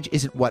me, age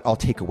isn't what I'll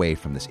take away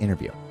from this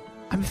interview.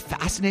 I'm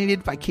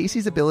fascinated by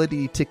Casey's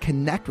ability to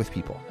connect with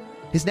people.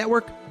 His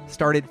network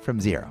started from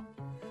 0,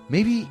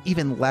 maybe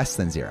even less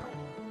than 0.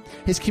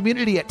 His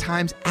community at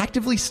times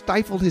actively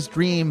stifled his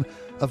dream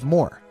of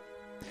more.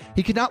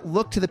 He could not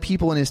look to the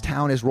people in his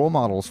town as role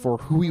models for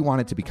who he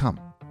wanted to become.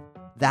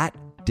 That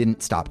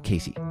didn't stop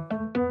Casey.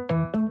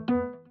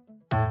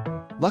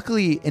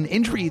 Luckily, an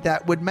injury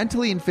that would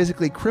mentally and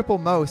physically cripple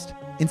most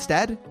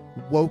instead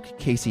woke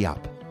Casey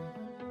up.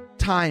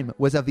 Time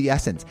was of the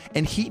essence,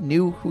 and he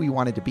knew who he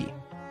wanted to be.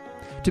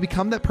 To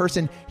become that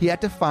person, he had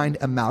to find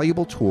a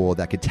malleable tool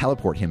that could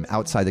teleport him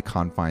outside the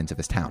confines of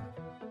his town.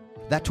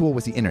 That tool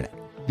was the internet.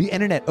 The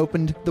internet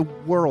opened the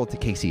world to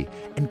Casey,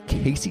 and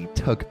Casey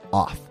took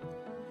off.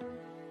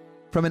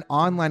 From an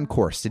online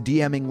course to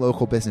DMing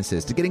local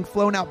businesses, to getting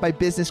flown out by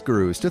business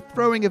gurus, to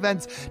throwing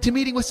events, to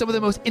meeting with some of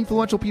the most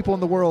influential people in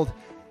the world,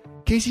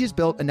 Casey has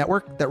built a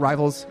network that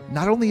rivals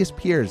not only his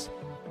peers,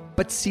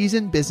 but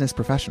seasoned business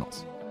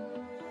professionals.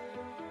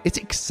 It's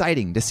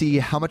exciting to see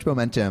how much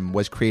momentum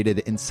was created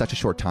in such a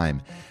short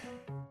time,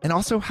 and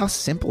also how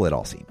simple it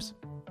all seems.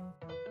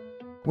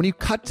 When you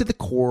cut to the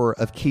core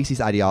of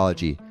Casey's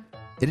ideology,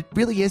 it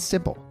really is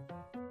simple.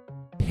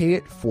 Pay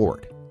it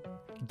forward.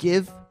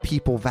 Give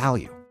people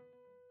value.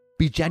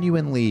 Be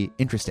genuinely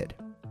interested.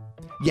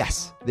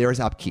 Yes, there is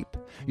upkeep.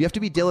 You have to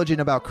be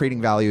diligent about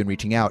creating value and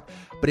reaching out,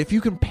 but if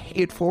you can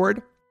pay it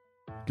forward,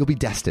 you'll be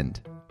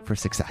destined for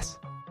success.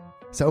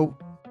 So,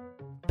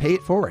 pay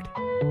it forward.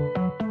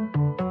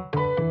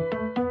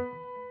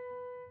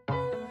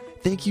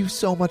 Thank you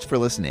so much for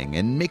listening,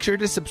 and make sure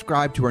to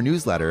subscribe to our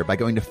newsletter by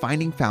going to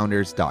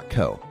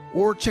findingfounders.co,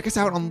 or check us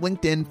out on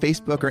LinkedIn,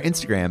 Facebook, or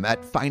Instagram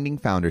at Finding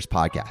Founders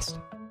Podcast.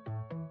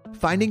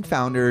 Finding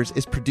Founders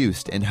is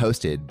produced and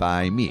hosted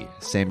by me,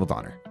 Samuel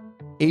Donner.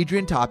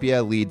 Adrian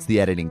Tapia leads the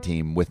editing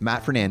team with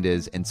Matt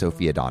Fernandez and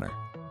Sophia Donner.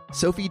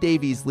 Sophie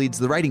Davies leads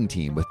the writing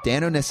team with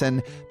Dan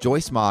O'Nissen,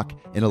 Joyce Mock,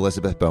 and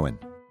Elizabeth Bowen.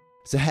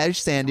 Sahej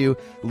Sandhu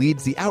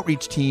leads the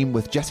outreach team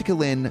with Jessica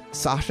Lynn,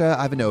 Sasha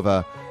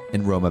Ivanova,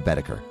 and Roma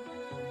Bedeker.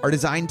 Our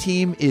design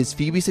team is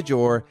Phoebe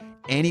Sajor,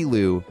 Annie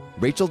Liu,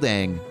 Rachel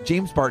Dang,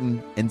 James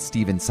Barton, and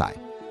Stephen Tsai.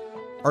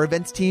 Our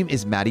events team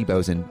is Maddie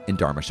Bozen and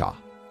Dharma Shah.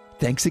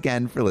 Thanks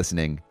again for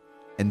listening,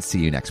 and see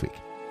you next week.